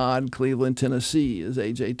of God, Cleveland, Tennessee, is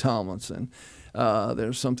A.J. Tomlinson.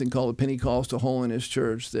 There's something called the Pentecostal Holiness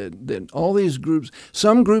Church that all these groups,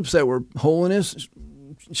 some groups that were holiness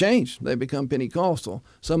changed. They become Pentecostal.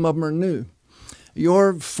 Some of them are new.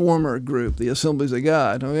 Your former group, the Assemblies of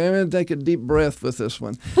God, I'm going to take a deep breath with this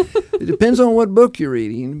one. It depends on what book you're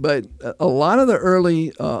reading, but a lot of the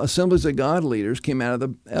early Assemblies of God leaders came out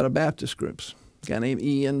of Baptist groups. A guy named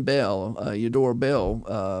Ian Bell, Eudore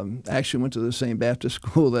Bell, actually went to the same Baptist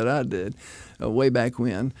school that I did way back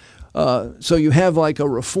when. So you have like a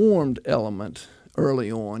Reformed element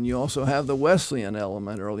early on. You also have the Wesleyan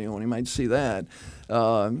element early on. You might see that.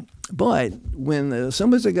 But when the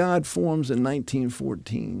Assemblies of God forms in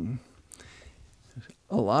 1914,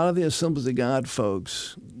 a lot of the Assemblies of God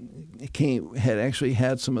folks had actually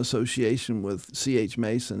had some association with C.H.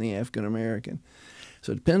 Mason, the African American.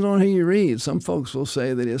 So it depends on who you read. Some folks will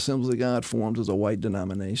say that the Assemblies of God forms as a white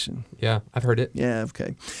denomination. Yeah, I've heard it. Yeah,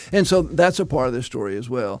 okay. And so that's a part of this story as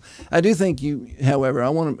well. I do think however,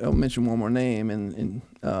 I'll mention one more name, and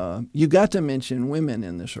you got to mention women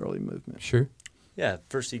in this early movement. Sure. Yeah,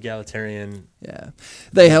 first egalitarian. Yeah.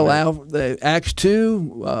 They allow Acts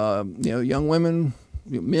 2, young women,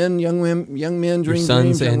 young men dream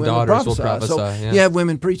sons dreams, and young women daughters will prophesy. So Yeah. you have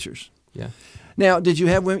women preachers. Yeah. Now, did you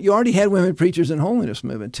have women? You already had women preachers in holiness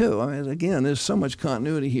movement too. I mean, again, there's so much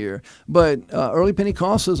continuity here. But early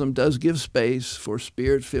Pentecostalism does give space for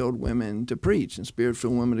spirit-filled women to preach and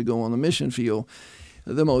spirit-filled women to go on the mission field.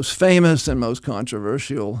 The most famous and most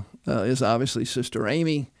controversial is obviously Sister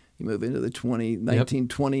Amy. You move into the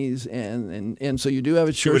 1920s, and so you do have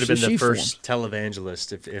a church. She would have been the formed. first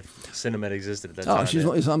televangelist if cinema had existed at that Oh,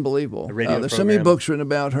 time. it's unbelievable. A radio There's so many program. books written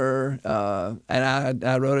about her, and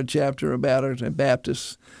I wrote a chapter about her. And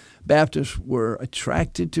Baptists were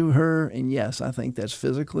attracted to her, and yes, I think that's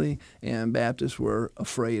physically. And Baptists were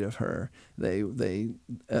afraid of her.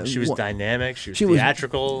 She was dynamic. She was she was-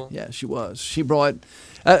 theatrical. Yeah, she was. She brought.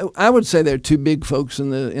 I would say there are two big folks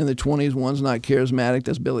in the 20s. One's not charismatic.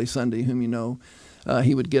 That's Billy Sunday, whom you know.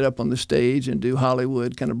 He would get up on the stage and do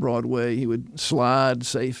Hollywood, kind of Broadway. He would slide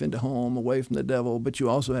safe into home, away from the devil. But you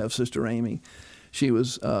also have Sister Amy. She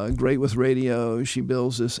was great with radio. She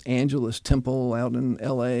builds this Angelus Temple out in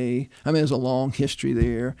L.A. I mean, there's a long history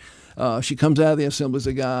there. She comes out of the Assemblies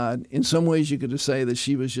of God. In some ways, you could say that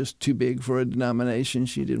she was just too big for a denomination.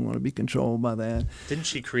 She didn't want to be controlled by that. Didn't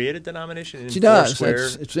she create a denomination? She does.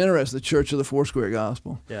 Foursquare? It's interesting. The Church of the Foursquare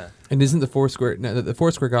Gospel. Yeah. And isn't the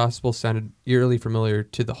Foursquare Gospel sounded eerily familiar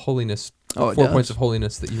to the holiness, Oh, it four does. points of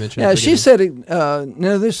holiness that you mentioned? Yeah, at the she beginning? said it.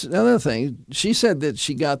 Now, this another thing. She said that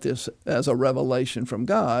she got this as a revelation from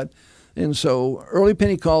God, and so early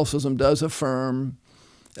Pentecostalism does affirm.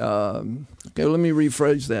 Okay, let me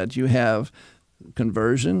rephrase that. You have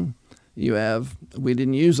conversion. You have. We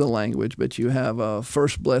didn't use the language, but you have a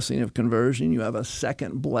first blessing of conversion. You have a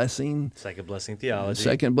second blessing. Second blessing theology.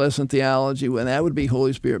 Second blessing theology. Well, that would be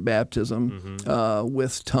Holy Spirit baptism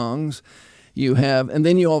with tongues. You have, and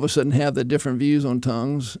then you all of a sudden have the different views on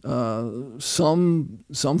tongues. Some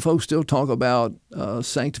folks still talk about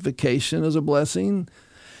sanctification as a blessing,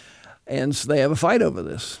 and so they have a fight over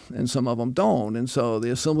this, and some of them don't. And so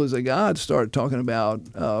the Assemblies of God start talking about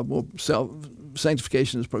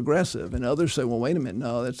sanctification is progressive, and others say, well, wait a minute,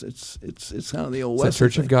 no, it's kind of the old Is that West.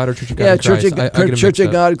 Church of God or Church of God? Yeah, in Christ? I get 'em Church mixed of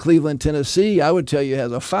up. God, Cleveland, Tennessee. I would tell you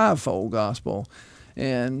has a fivefold gospel.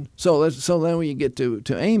 And so then when you get to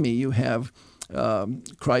Amy, you have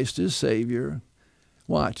Christ is Savior.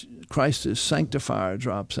 Watch, Christ is Sanctifier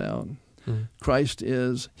drops out. Christ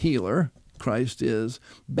is Healer. Christ is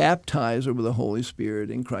Baptizer with the Holy Spirit,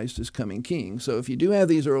 and Christ is Coming King. So if you do have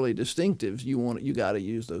these early distinctives, you got to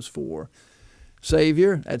use those four.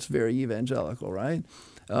 Savior, that's very evangelical, right?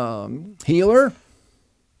 Healer,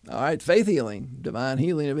 all right, faith healing, divine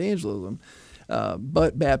healing, evangelism.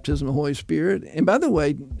 But baptism of the Holy Spirit. And by the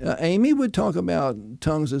way, Amy would talk about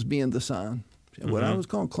tongues as being the sign, what I was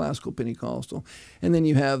calling classical Pentecostal. And then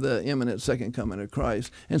you have the imminent second coming of Christ.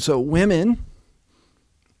 And so women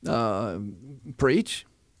preach.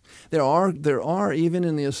 There are even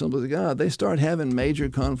in the Assemblies of God, they start having major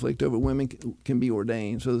conflict over women can be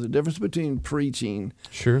ordained. So there's a difference between preaching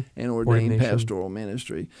and ordained pastoral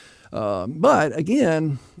ministry. But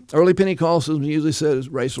again, early Pentecostalism usually says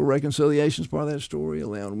racial reconciliation is part of that story,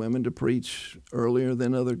 allowing women to preach earlier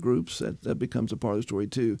than other groups. That becomes a part of the story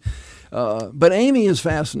too. But Amy is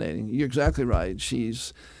fascinating. You're exactly right.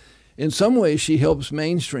 In some ways, she helps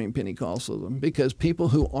mainstream Pentecostalism because people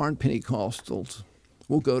who aren't Pentecostals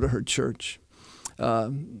will go to her church.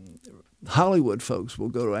 Hollywood folks will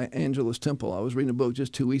go to Angelus Temple. I was reading a book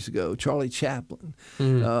just 2 weeks ago, Charlie Chaplin.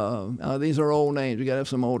 These are old names. We got to have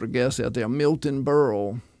some older guests out there. Milton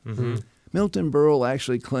Berle. Milton Berle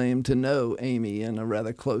actually claimed to know Amy in a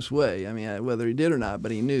rather close way. I mean, whether he did or not,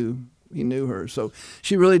 but he knew her. So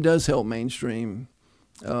she really does help mainstream.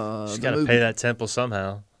 She's got to pay that temple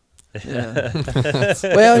somehow. Yeah.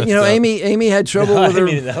 Well, Amy had trouble with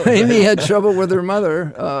her. Amy had trouble with her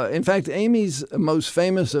mother. In fact, Amy's most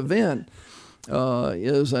famous event is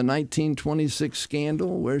a 1926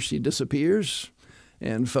 scandal where she disappears,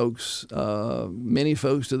 and many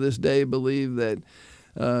folks to this day believe that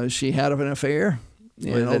she had an affair.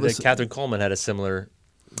 Catherine Coleman had a similar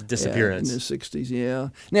disappearance in the 60s. Yeah.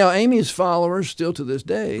 Now, Amy's followers, still to this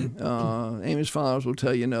day, Amy's followers will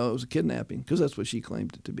tell you no, it was a kidnapping because that's what she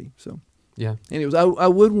claimed it to be. So, yeah. Anyways, I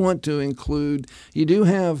would want to include. You do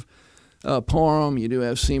have Parham, you do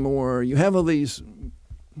have Seymour, you have all these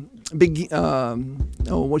big,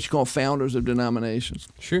 what you call founders of denominations.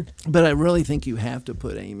 Sure. But I really think you have to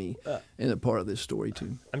put Amy in a part of this story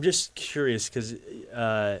too. I'm just curious because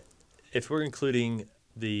if we're including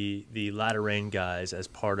the latter rain guys as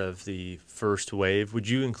part of the first wave, would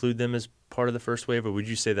you include them as part of the first wave, or would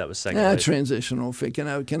you say that was second wave? Transitional. Can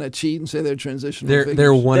I cheat and say they're transitional?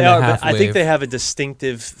 They're one and a half I think wave. they have a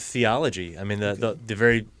distinctive theology. I mean, the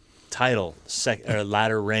very title,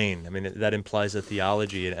 latter rain. I mean, that implies a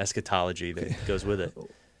theology and eschatology that goes with it.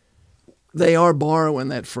 They are borrowing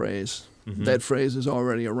that phrase. That phrase is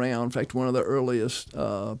already around. In fact, one of the earliest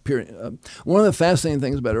one of the fascinating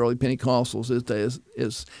things about early Pentecostals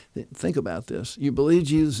is think about this. You believe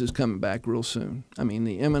Jesus is coming back real soon. I mean,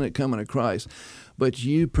 the imminent coming of Christ. but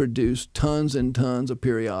you produce tons and tons of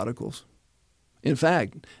periodicals. In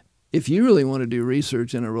fact, if you really want to do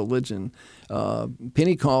research in a religion,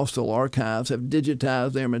 Pentecostal archives have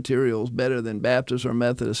digitized their materials better than Baptists or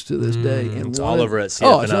Methodists to this day. And it's all over at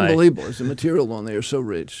CFNI. Oh, it's unbelievable. It's the material on there is so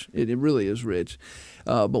rich. It really is rich.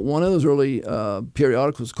 But one of those early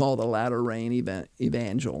periodicals is called the Latter Rain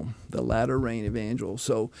Evangel. The Latter Rain Evangel.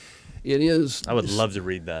 So it is. I would love to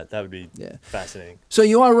read that. That would be fascinating. So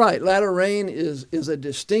you are right. Latter rain is a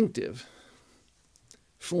distinctive.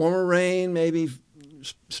 Former rain, maybe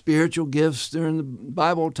spiritual gifts during the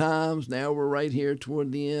Bible times. Now we're right here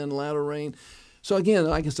toward the end, latter rain. So again,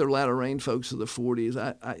 I guess they're latter rain folks of the 40s.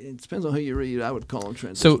 It depends on who you read. I would call them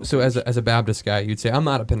transitional. So as a Baptist guy, you'd say, I'm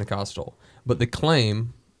not a Pentecostal, but the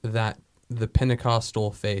claim that the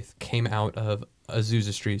Pentecostal faith came out of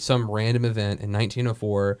Azusa Street, some random event in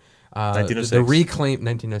 1904, 1906. The reclaim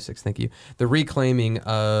 1906. Thank you. The reclaiming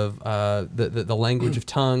of the language of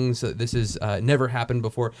tongues. This has never happened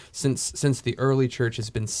before since the early church has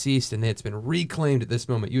been ceased and it's been reclaimed at this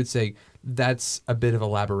moment. You would say that's a bit of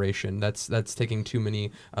elaboration. That's taking too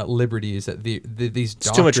many liberties. That these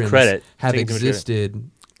doctrines too much credit. Have existed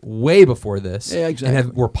way before this, exactly.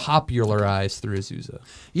 and were popularized through Azusa.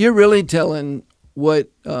 You're really telling what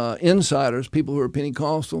insiders, people who are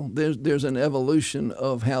Pentecostal, there's an evolution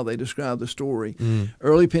of how they describe the story.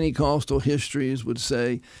 Early Pentecostal histories would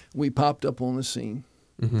say, we popped up on the scene.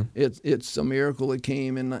 It's a miracle that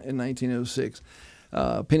came in 1906.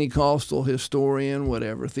 Pentecostal historian,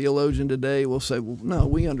 whatever, theologian today will say, well, no,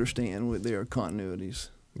 we understand there are continuities.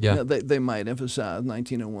 Yeah. Now, they might emphasize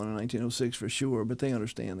 1901 and 1906 for sure, but they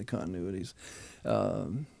understand the continuities.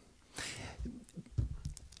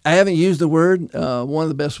 I haven't used the word. One of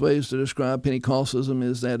the best ways to describe Pentecostalism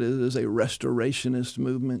is that it is a restorationist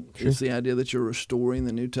movement. Sure. It's the idea that you're restoring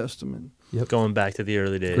the New Testament. Yep. Going back to the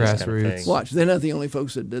early days. Grassroots. Kind of thing. Watch, they're not the only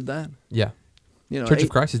folks that did that. Yeah. You know, Church of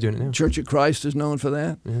Christ is doing it now. Church of Christ is known for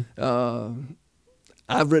that. Yeah.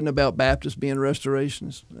 I've written about Baptists being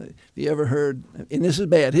restorationists. Have you ever heard, and this is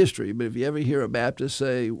bad history, but if you ever hear a Baptist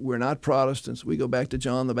say, we're not Protestants, we go back to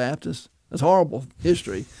John the Baptist, that's horrible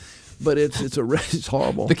history. But it's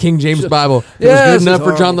horrible. The King James Bible. It was good enough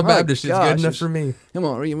for John the Baptist. It's good enough for me. Come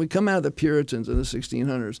on, we come out of the Puritans in the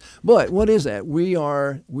 1600s. But what is that?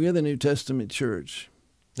 We're the New Testament church.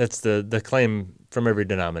 That's the claim from every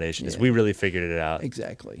denomination is we really figured it out.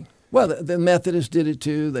 Exactly. Well, the Methodists did it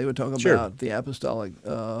too. They would talk about the apostolic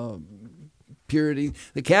purity.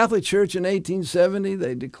 The Catholic Church in 1870,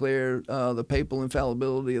 they declare the papal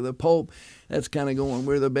infallibility of the Pope. That's kind of going,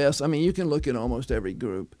 we're the best. I mean, you can look at almost every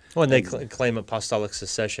group. Well, and they claim apostolic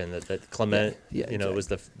succession, that Clement, exactly. was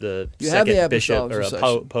the you second have the bishop or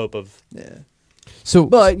a pope of. Yeah. So,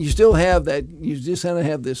 but you still have that. You just kind of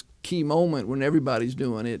have this key moment when everybody's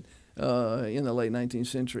doing it in the late 19th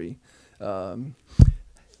century.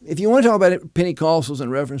 If you want to talk about Pentecostals in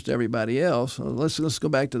reference to everybody else, let's go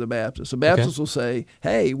back to the Baptists. The Baptists will say,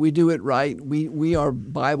 "Hey, we do it right. We are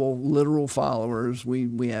Bible literal followers.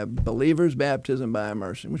 We have believers' baptism by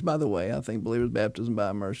immersion." Which, by the way, I think believers' baptism by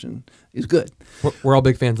immersion is good. We're all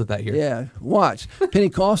big fans of that here. Yeah, watch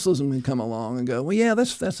Pentecostalism can come along and go, "Well, yeah,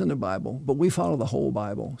 that's in the Bible, but we follow the whole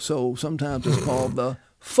Bible." So sometimes it's called the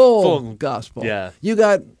full gospel. Yeah, you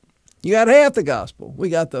got half the gospel. We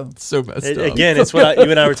got the so messed up. Again, it's what you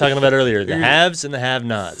and I were talking about earlier: the haves and the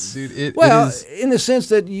have-nots. Dude, in the sense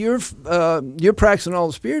that you're practicing all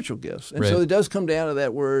the spiritual gifts, and so it does come down to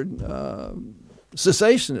that word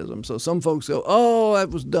cessationism. So some folks go, "Oh, that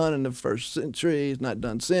was done in the first century. It's not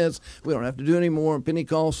done since. We don't have to do it anymore." And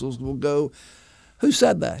Pentecostals will go, "Who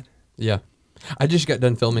said that?" Yeah. I just got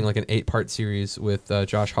done filming like an 8-part series with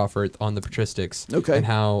Josh Hoffert on the patristics, and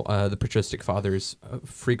how the patristic fathers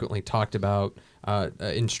frequently talked about,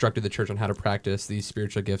 instructed the church on how to practice these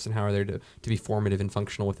spiritual gifts and how are they to be formative and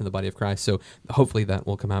functional within the body of Christ. So hopefully that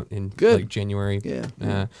will come out in like January.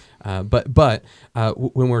 Yeah. But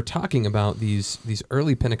when we're talking about these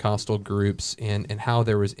early Pentecostal groups and how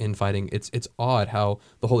there was infighting, it's odd how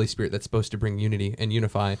the Holy Spirit that's supposed to bring unity and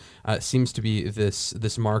unify seems to be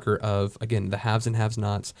this marker of, again, the haves and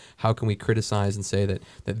have-nots. How can we criticize and say that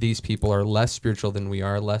these people are less spiritual than we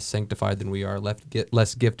are, less sanctified than we are,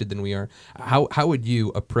 less gifted than we are? How would you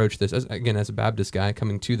approach this, as a Baptist guy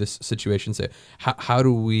coming to this situation? Say, how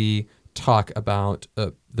do we talk about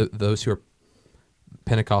those who are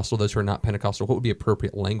Pentecostal, those who are not Pentecostal? What would be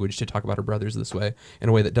appropriate language to talk about our brothers this way, in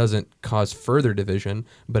a way that doesn't cause further division,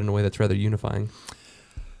 but in a way that's rather unifying?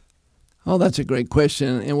 Oh, that's a great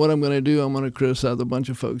question. And what I'm going to do, I'm going to criticize a bunch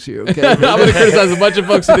of folks here, okay? I'm going to criticize a bunch of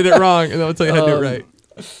folks who did it wrong, and I'll tell you how to do it right.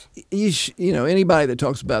 You know, anybody that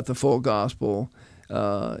talks about the full gospel,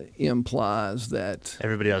 implies that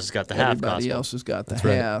Everybody else has got the half everybody gospel. else has got the That's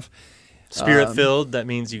right. half. Spirit-filled, that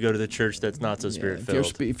means you go to the church that's not so Yeah,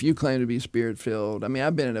 spirit-filled. if you claim to be spirit-filled, I mean,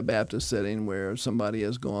 I've been in a Baptist setting where somebody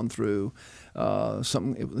has gone through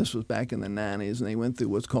something. This was back in the 90s, and they went through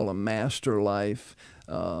what's called a Master Life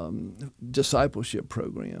discipleship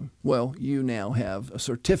program. Well, you now have a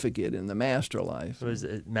certificate in the Master Life. What is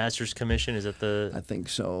it, Master's Commission? Is that the... I think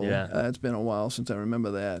so. Yeah. It's been a while since I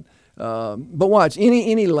remember that. But watch,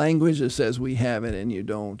 any language that says we have it and you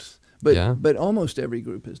don't. But almost every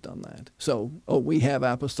group has done that. So, we have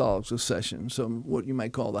apostolic succession, so what you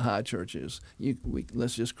might call the high churches.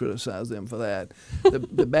 Let's just criticize them for that.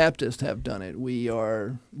 The Baptists have done it. We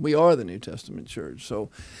are the New Testament church. So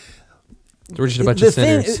we're just a bunch of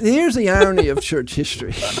sinners. Here's the irony of church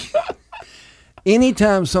history.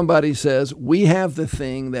 Anytime somebody says, we have the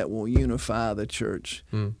thing that will unify the church,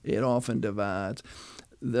 it often divides.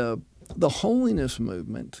 The holiness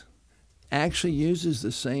movement actually uses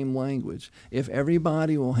the same language. If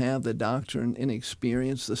everybody will have the doctrine and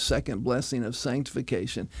experience the second blessing of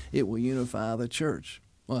sanctification, it will unify the church.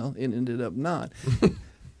 Well, it ended up not.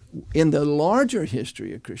 In the larger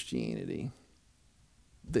history of Christianity,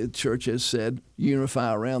 the church has said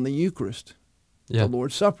unify around the Eucharist, the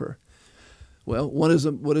Lord's Supper. Well, what is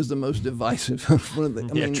the most divisive? Everybody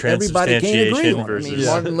can't agree on it. I mean,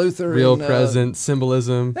 Martin Luther, real presence,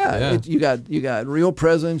 symbolism. You got real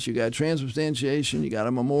presence, you got transubstantiation, you got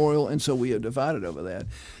a memorial, and so we have divided over that.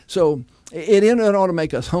 So it ought to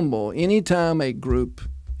make us humble. Anytime a group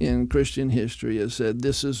in Christian history has said,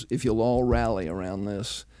 "This is if you'll all rally around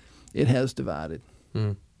this," it has divided.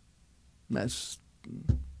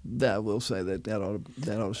 That will say that ought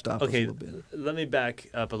to stop us a little bit. Let me back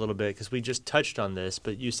up a little bit because we just touched on this,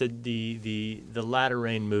 but you said the latter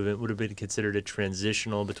rain movement would have been considered a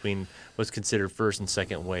transitional between what's considered first and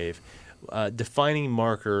second wave. Defining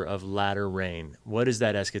marker of latter rain, what is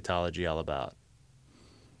that eschatology all about?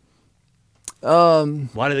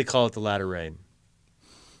 Why do they call it the latter rain?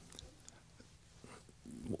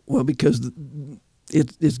 Well, because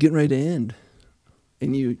it's getting ready to end,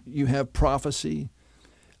 and you have prophecy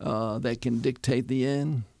that can dictate the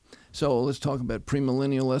end. So let's talk about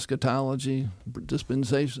premillennial eschatology,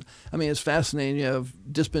 dispensation. I mean, it's fascinating. You have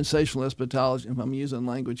dispensational eschatology. If I'm using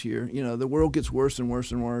language here, the world gets worse and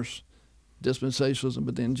worse and worse. Dispensationalism,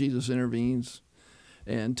 but then Jesus intervenes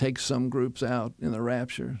and takes some groups out in the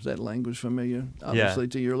rapture. Is that language familiar? Obviously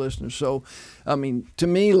to your listeners. So, I mean, to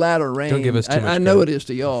me, latter rain. Don't give us too much I know it is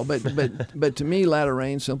to y'all, but to me, latter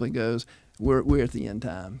rain simply goes, we're at the end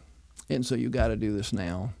time. And so you got to do this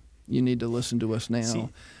now. You need to listen to us now.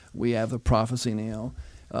 We have the prophecy now.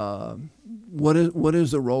 What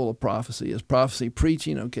is the role of prophecy? Is prophecy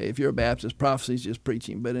preaching? Okay, if you're a Baptist, prophecy is just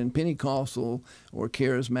preaching. But in Pentecostal or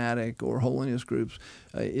charismatic or holiness groups,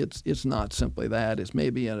 it's not simply that. It's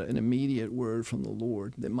maybe an immediate word from the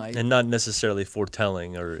Lord that might, and not necessarily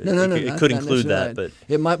foretelling, or it not could include that, but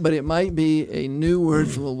it might be a new word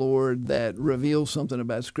from the Lord that reveals something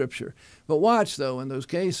about Scripture. But watch though, in those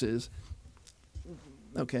cases.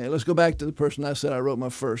 Okay, let's go back to the person I said I wrote my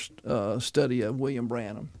first study of, William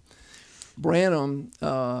Branham. Branham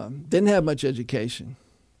didn't have much education,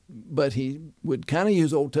 but he would kind of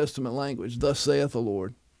use Old Testament language, thus saith the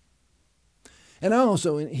Lord. And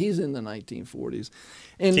he's in the 1940s.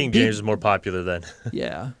 And King James is more popular then.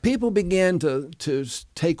 Yeah. People began to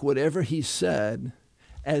take whatever he said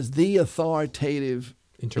as the authoritative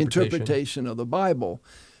interpretation of the Bible.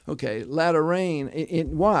 Okay, latter rain.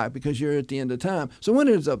 Why? Because you're at the end of time. So what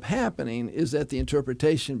ends up happening is that the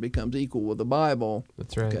interpretation becomes equal with the Bible.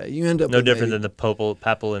 That's right. Okay, you end up no different than the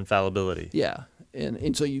papal infallibility. Yeah,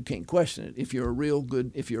 and so you can't question it. If you're a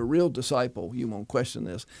real disciple, you won't question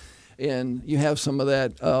this. And you have some of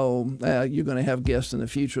that. You're going to have guests in the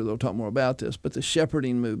future. They'll talk more about this. But the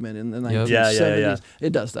shepherding movement in the 1970s,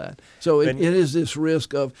 it does that. So it is this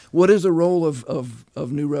risk of what is the role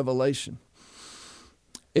of new revelation.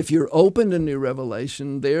 If you're open to new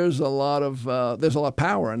revelation, there's a lot of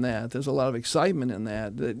power in that. There's a lot of excitement in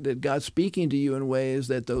that God's speaking to you in ways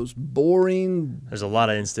that those boring. There's a lot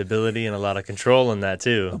of instability and a lot of control in that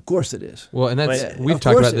too. Of course it is. Well, and that's we've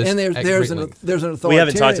talked about this. And there's an authoritarian. We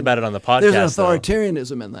haven't talked about it on the podcast. There's an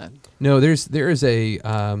authoritarianism in that. No, there is a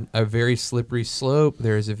very slippery slope.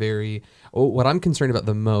 There is a very what I'm concerned about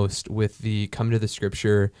the most with the come to the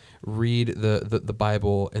Scripture, read the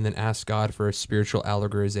Bible, and then ask God for a spiritual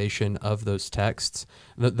allegorization of those texts.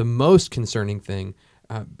 The most concerning thing,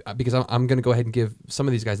 because I'm going to go ahead and give some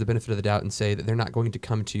of these guys the benefit of the doubt and say that they're not going to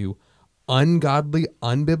come to ungodly,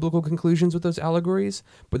 unbiblical conclusions with those allegories,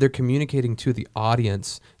 but they're communicating to the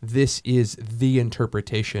audience, this is the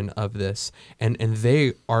interpretation of this, and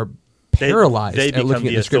they are paralyzed They at become looking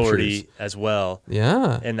the at the authority scriptures. as well.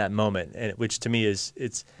 Yeah. In that moment, and which to me is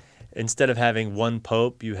it's instead of having one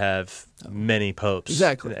pope, you have many popes.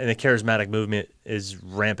 Exactly. And the charismatic movement is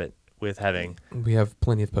rampant with having. We have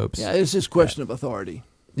plenty of popes. Yeah, it's just question of authority.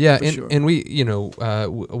 Yeah, For and, sure. and we,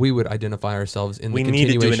 we would identify ourselves in We the need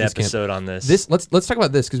to do an continuationist camp. episode on this. Let's talk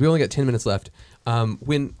about this because we only got 10 minutes left.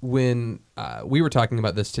 When we were talking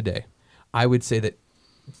about this today, I would say that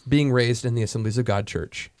being raised in the Assemblies of God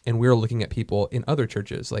church, and we're looking at people in other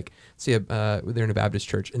churches, like say they're in a Baptist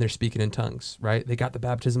church and they're speaking in tongues, right? They got the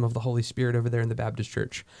baptism of the Holy Spirit over there in the Baptist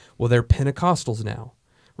church. Well, they're Pentecostals now.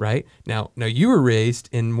 Right? Now you were raised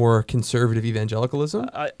in more conservative evangelicalism.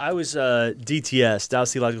 I was DTS,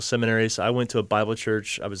 Dallas Theological Seminary, so I went to a Bible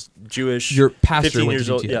church. I was Jewish. Your pastor 15 went years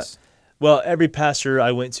to old. DTS. Yeah. Well, every pastor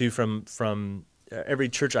I went to from every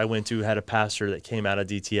church I went to had a pastor that came out of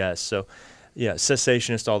DTS. So, yeah,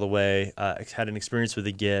 cessationist all the way. Had an experience with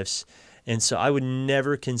the gifts, and so I would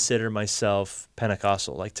never consider myself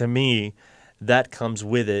Pentecostal. Like, to me, that comes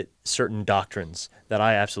with it certain doctrines that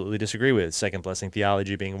I absolutely disagree with. Second blessing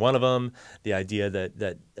theology being one of them. The idea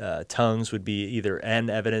that tongues would be either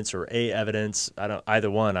an evidence or a evidence. I don't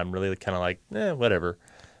either one. I'm really kind of like whatever.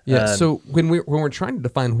 Yeah. So when we're trying to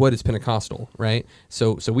define what is Pentecostal, right?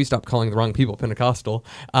 So we stopped calling the wrong people Pentecostal.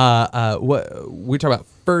 What we talk about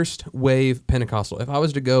first wave Pentecostal. If I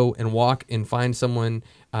was to go and walk and find someone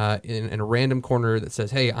in a random corner that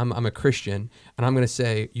says, "Hey, I'm a Christian," and I'm going to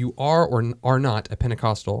say, "You are or are not a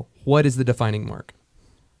Pentecostal," what is the defining mark?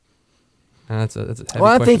 That's a heavy Well,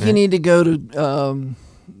 I think question, you right? need to go to.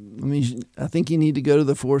 I think you need to go to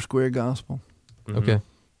the Foursquare Gospel. Okay.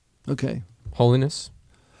 Okay. Holiness.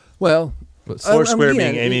 Well, Foursquare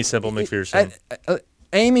again, being Amy Semple McPherson.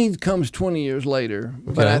 Amy comes 20 years later,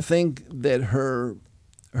 but Okay. I think that her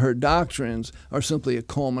doctrines are simply a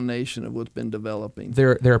culmination of what's been developing.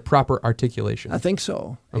 They're a proper articulation. I think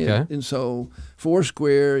so. Okay. And so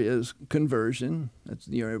Foursquare is conversion. That's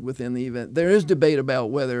within the event. There is debate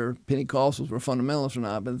about whether Pentecostals were fundamentalists or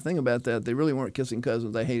not, but the thing about that, they really weren't kissing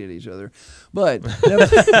cousins. They hated each other. But they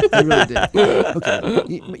really did.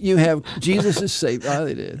 Okay. You have Jesus is saved. Oh,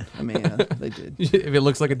 they did. I mean, they did. If it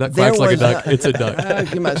looks like a duck, There quacks like a was duck, it's a duck. I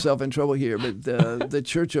get myself in trouble here, but the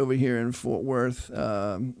church over here in Fort Worth,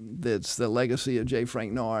 that's the legacy of J.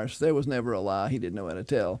 Frank Norris, there was never a lie. He didn't know how to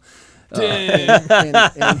tell.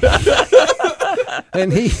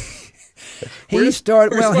 And he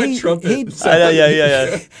started. where's Well, my he trumpet?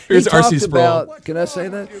 Yeah. Here's he R.C. talked Sproul. about. Can I say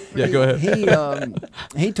that? Yeah, go ahead.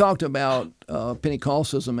 He talked about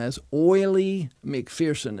Pentecostalism as oily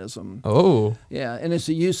McPhersonism. Oh. Yeah, and it's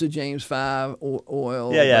the use of James 5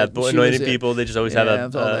 oil. Yeah. like But she anointing was it. people, they just always Yeah,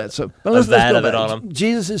 have all that. So, but a let's vat go of it back. on them.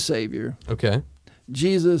 Jesus is Savior. Okay.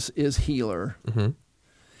 Jesus is healer. Mm-hmm.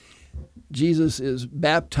 Jesus is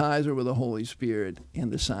baptizer with the Holy Spirit,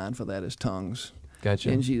 and the sign for that is tongues.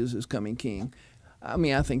 Gotcha. And Jesus is coming King. I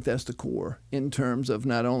mean, I think that's the core in terms of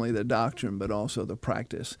not only the doctrine but also the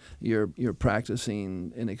practice. You're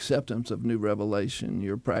practicing an acceptance of new revelation.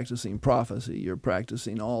 You're practicing prophecy. You're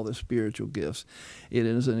practicing all the spiritual gifts. It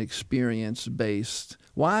is an experience-based.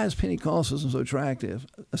 Why is Pentecostalism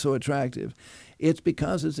so attractive? It's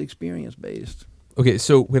because it's experience-based. Okay,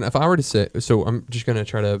 so if I were to say, so I'm just going to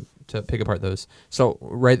try to pick apart those. So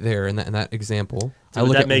right there in that example, So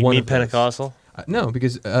would that make me Pentecostal? No,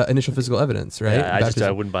 because initial physical evidence, right? Yeah, I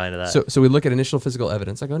Baptism. wouldn't buy into that. So we look at initial physical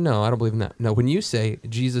evidence. I go, no, I don't believe in that. No, when you say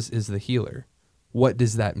Jesus is the healer, what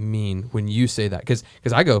does that mean when you say that? Because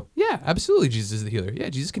I go, yeah, absolutely, Jesus is the healer. Yeah,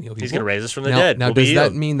 Jesus can heal people. He's going to raise us from the now, dead. Now, We'll be does that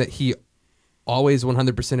healed. mean that he always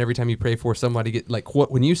 100% every time you pray for somebody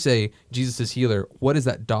when you say Jesus is healer, what is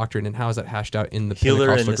that doctrine and how is that hashed out in the Healer in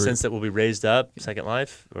Pentecostal the group? sense that we'll be raised up, second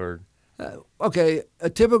life, or Okay,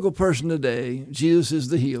 a typical person today, Jesus is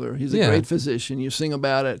the healer. He's a Yeah. great physician. You sing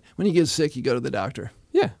about it. When you get sick, you go to the doctor.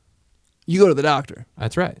 Yeah, You go to the doctor.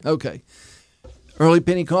 that's right. Okay. Early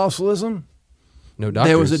Pentecostalism, No doctors.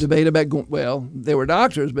 there was a debate about they were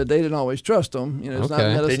doctors, but they didn't always trust them. It's not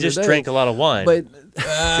Okay. medicine they just today. drank a lot of wine. But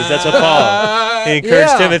Because that's what Paul he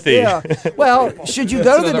encouraged Timothy. Yeah. Well, should you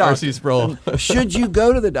go to the Another doctor? R.C. Sproul. Should you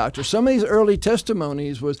go to the doctor? Some of these early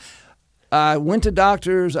testimonies was, I went to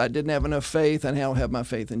doctors, I didn't have enough faith, and I don't have my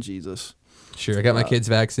faith in Jesus. Sure, I got my kids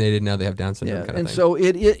vaccinated. Now they have Down syndrome. Yeah, kind of and thing. so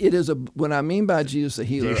it is a. When I mean by Jesus the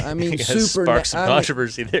healer, I mean Spark some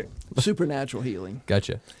controversy there. supernatural healing,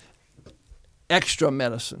 Gotcha. extra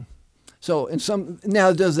medicine. So,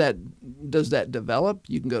 now does that develop?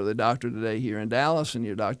 You can go to the doctor today here in Dallas, and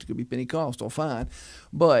your doctor could be Pentecostal, fine.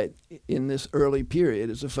 But in this early period,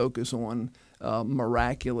 it's a focus on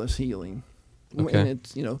miraculous healing. Okay. And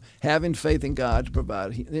it's, having faith in God to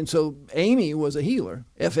provide. And so Amy was a healer.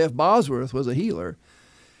 F.F. Bosworth was a healer.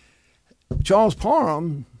 Charles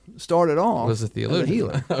Parham started off was a theologian. as a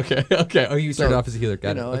healer. Okay. Oh, you started off as a healer.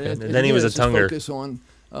 Got it. Okay. And then he was a tonger. Focus on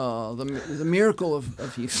the miracle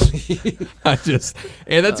of healing. That's a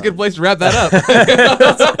good place to wrap that up.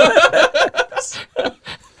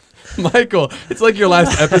 Michael, it's like your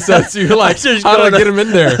last episode, so you're like, how do I get him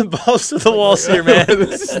in there? Balls to the walls here, man.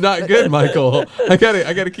 This is not good, Michael. I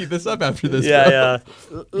gotta keep this up after this. Yeah.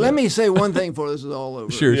 Let me say one thing before this is all over.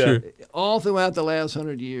 Sure. All throughout the last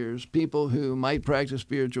 100 years, people who might practice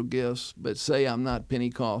spiritual gifts but say, I'm not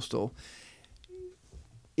Pentecostal,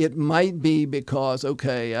 it might be because,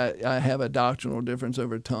 I have a doctrinal difference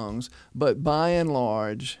over tongues, but by and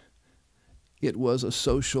large, it was a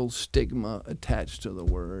social stigma attached to the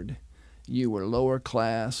word. You were lower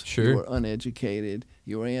class, Sure. You were uneducated,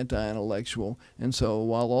 you were anti-intellectual, and so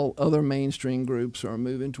while all other mainstream groups are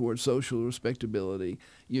moving towards social respectability,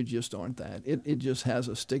 you just aren't that. It just has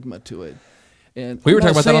a stigma to it. And we were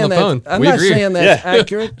talking about that on the phone. I'm We not agree. saying that's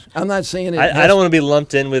accurate. I'm not saying it. I don't want to be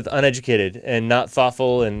lumped in with uneducated and not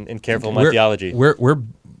thoughtful and careful in my theology.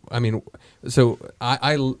 So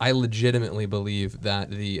I legitimately believe that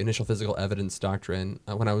the initial physical evidence doctrine,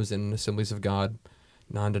 when I was in Assemblies of God,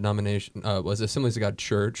 non-denomination, was Assemblies of God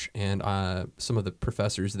Church, and some of the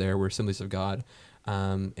professors there were Assemblies of God,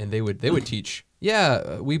 and they would teach,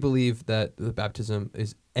 we believe that the baptism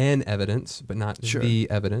is an evidence, but not the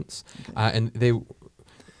evidence, and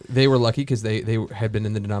they were lucky because they had been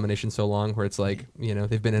in the denomination so long where it's like,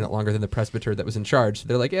 they've been in it longer than the presbyter that was in charge. So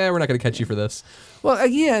they're like, we're not going to catch you for this. Well,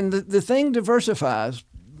 again, the thing diversifies.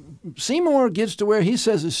 Seymour gets to where he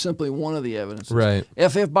says it's simply one of the evidences. Right.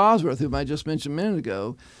 F.F. Bosworth, whom I just mentioned a minute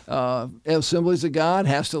ago, Assemblies of God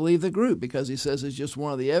has to leave the group because he says it's just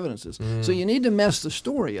one of the evidences. So you need to mess the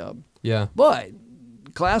story up. Yeah. But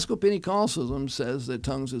classical Pentecostalism says that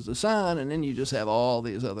tongues is the sign, and then you just have all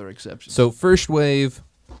these other exceptions. So first wave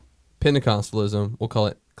Pentecostalism, we'll call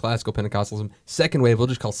it classical Pentecostalism. Second wave, we'll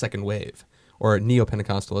just call second wave, or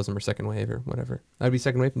neo-Pentecostalism, or second wave, or whatever. That would be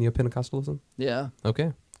second wave, neo-Pentecostalism? Yeah.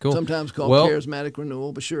 Okay, cool. Sometimes called charismatic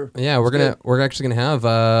renewal, but sure. Yeah, we're actually gonna have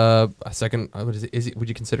a second. What is it? Would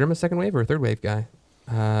you consider him a second wave or a third wave guy?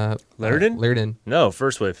 Learden? No,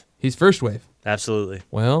 first wave. He's first wave. Absolutely.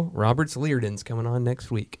 Well, Robert's Learden's coming on next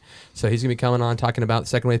week, so he's gonna be coming on talking about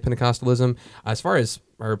second wave Pentecostalism as far as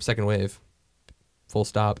our second wave. Full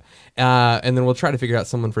stop. And then we'll try to figure out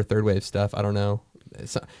someone for third wave stuff. I don't know.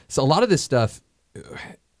 So a lot of this stuff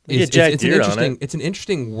it's an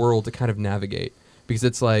interesting world to kind of navigate, because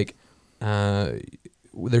it's like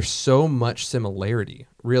there's so much similarity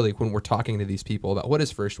really when we're talking to these people about what is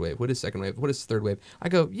first wave, what is second wave, what is third wave. I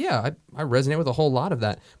go, I resonate with a whole lot of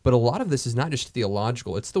that, but a lot of this is not just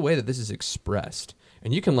theological, it's the way that this is expressed.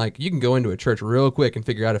 And you can go into a church real quick and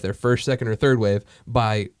figure out if they're first, second, or third wave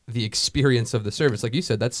by the experience of the service. Like you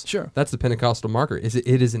said, that's the Pentecostal marker. It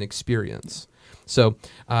is an experience. So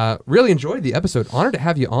really enjoyed the episode. Honored to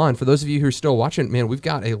have you on. For those of you who are still watching, man, we've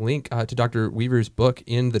got a link to Dr. Weaver's book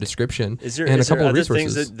in the description. Is there a couple of other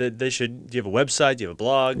resources. things that they should? Do you have a website? Do you have a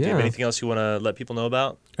blog? Do you have anything else you want to let people know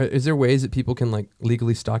about? Is there ways that people can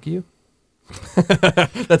legally stalk you?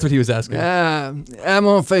 That's what he was asking. I'm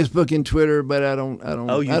on Facebook and Twitter, but I don't do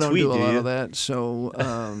a lot of that. So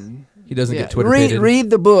he doesn't get Twitter. Read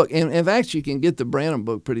the book, and in fact, you can get the Branham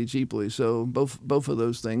book pretty cheaply. So both of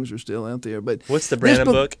those things are still out there. But what's the Branham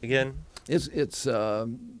book again? It's A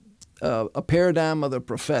Paradigm of the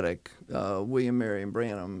Prophetic, William Marion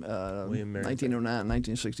Branham, 1909,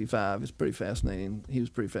 1965. It's pretty fascinating. He was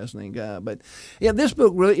a pretty fascinating guy. But yeah, this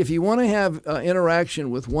book really, if you want to have interaction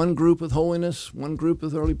with one group with holiness, one group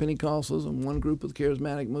with early Pentecostalism, one group with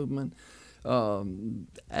charismatic movement,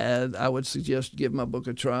 I would suggest give my book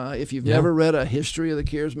a try. If you've never read a history of the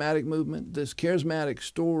charismatic movement, this charismatic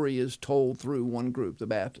story is told through one group, the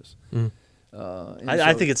Baptists.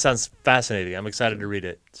 I think it sounds fascinating. I'm excited to read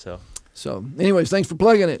it. So, anyways, thanks for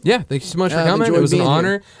plugging it. Yeah, thank you so much for coming. It was an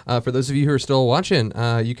honor. For those of you who are still watching,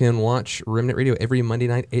 you can watch Remnant Radio every Monday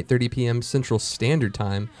night, 8:30 p.m. Central Standard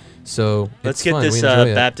Time. So let's get this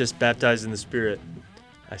Baptist baptized in the Spirit.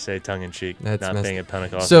 I say tongue-in-cheek, not being a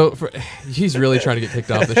Pentecostal. So he's really trying to get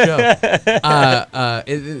kicked off the show.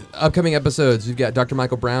 Upcoming episodes, we've got Dr.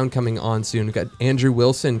 Michael Brown coming on soon. We've got Andrew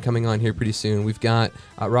Wilson coming on here pretty soon. We've got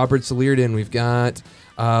Robert Learden. We've got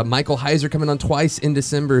Michael Heiser coming on twice in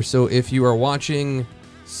December. So if you are watching,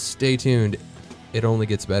 stay tuned. It only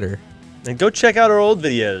gets better. And go check out our old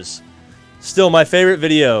videos. Still my favorite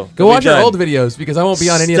video. Go watch our old videos because I won't be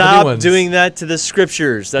on any of the new ones. Stop doing that to the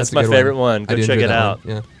scriptures. That's my favorite one. Go check it out.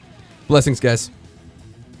 Yeah. Blessings, guys.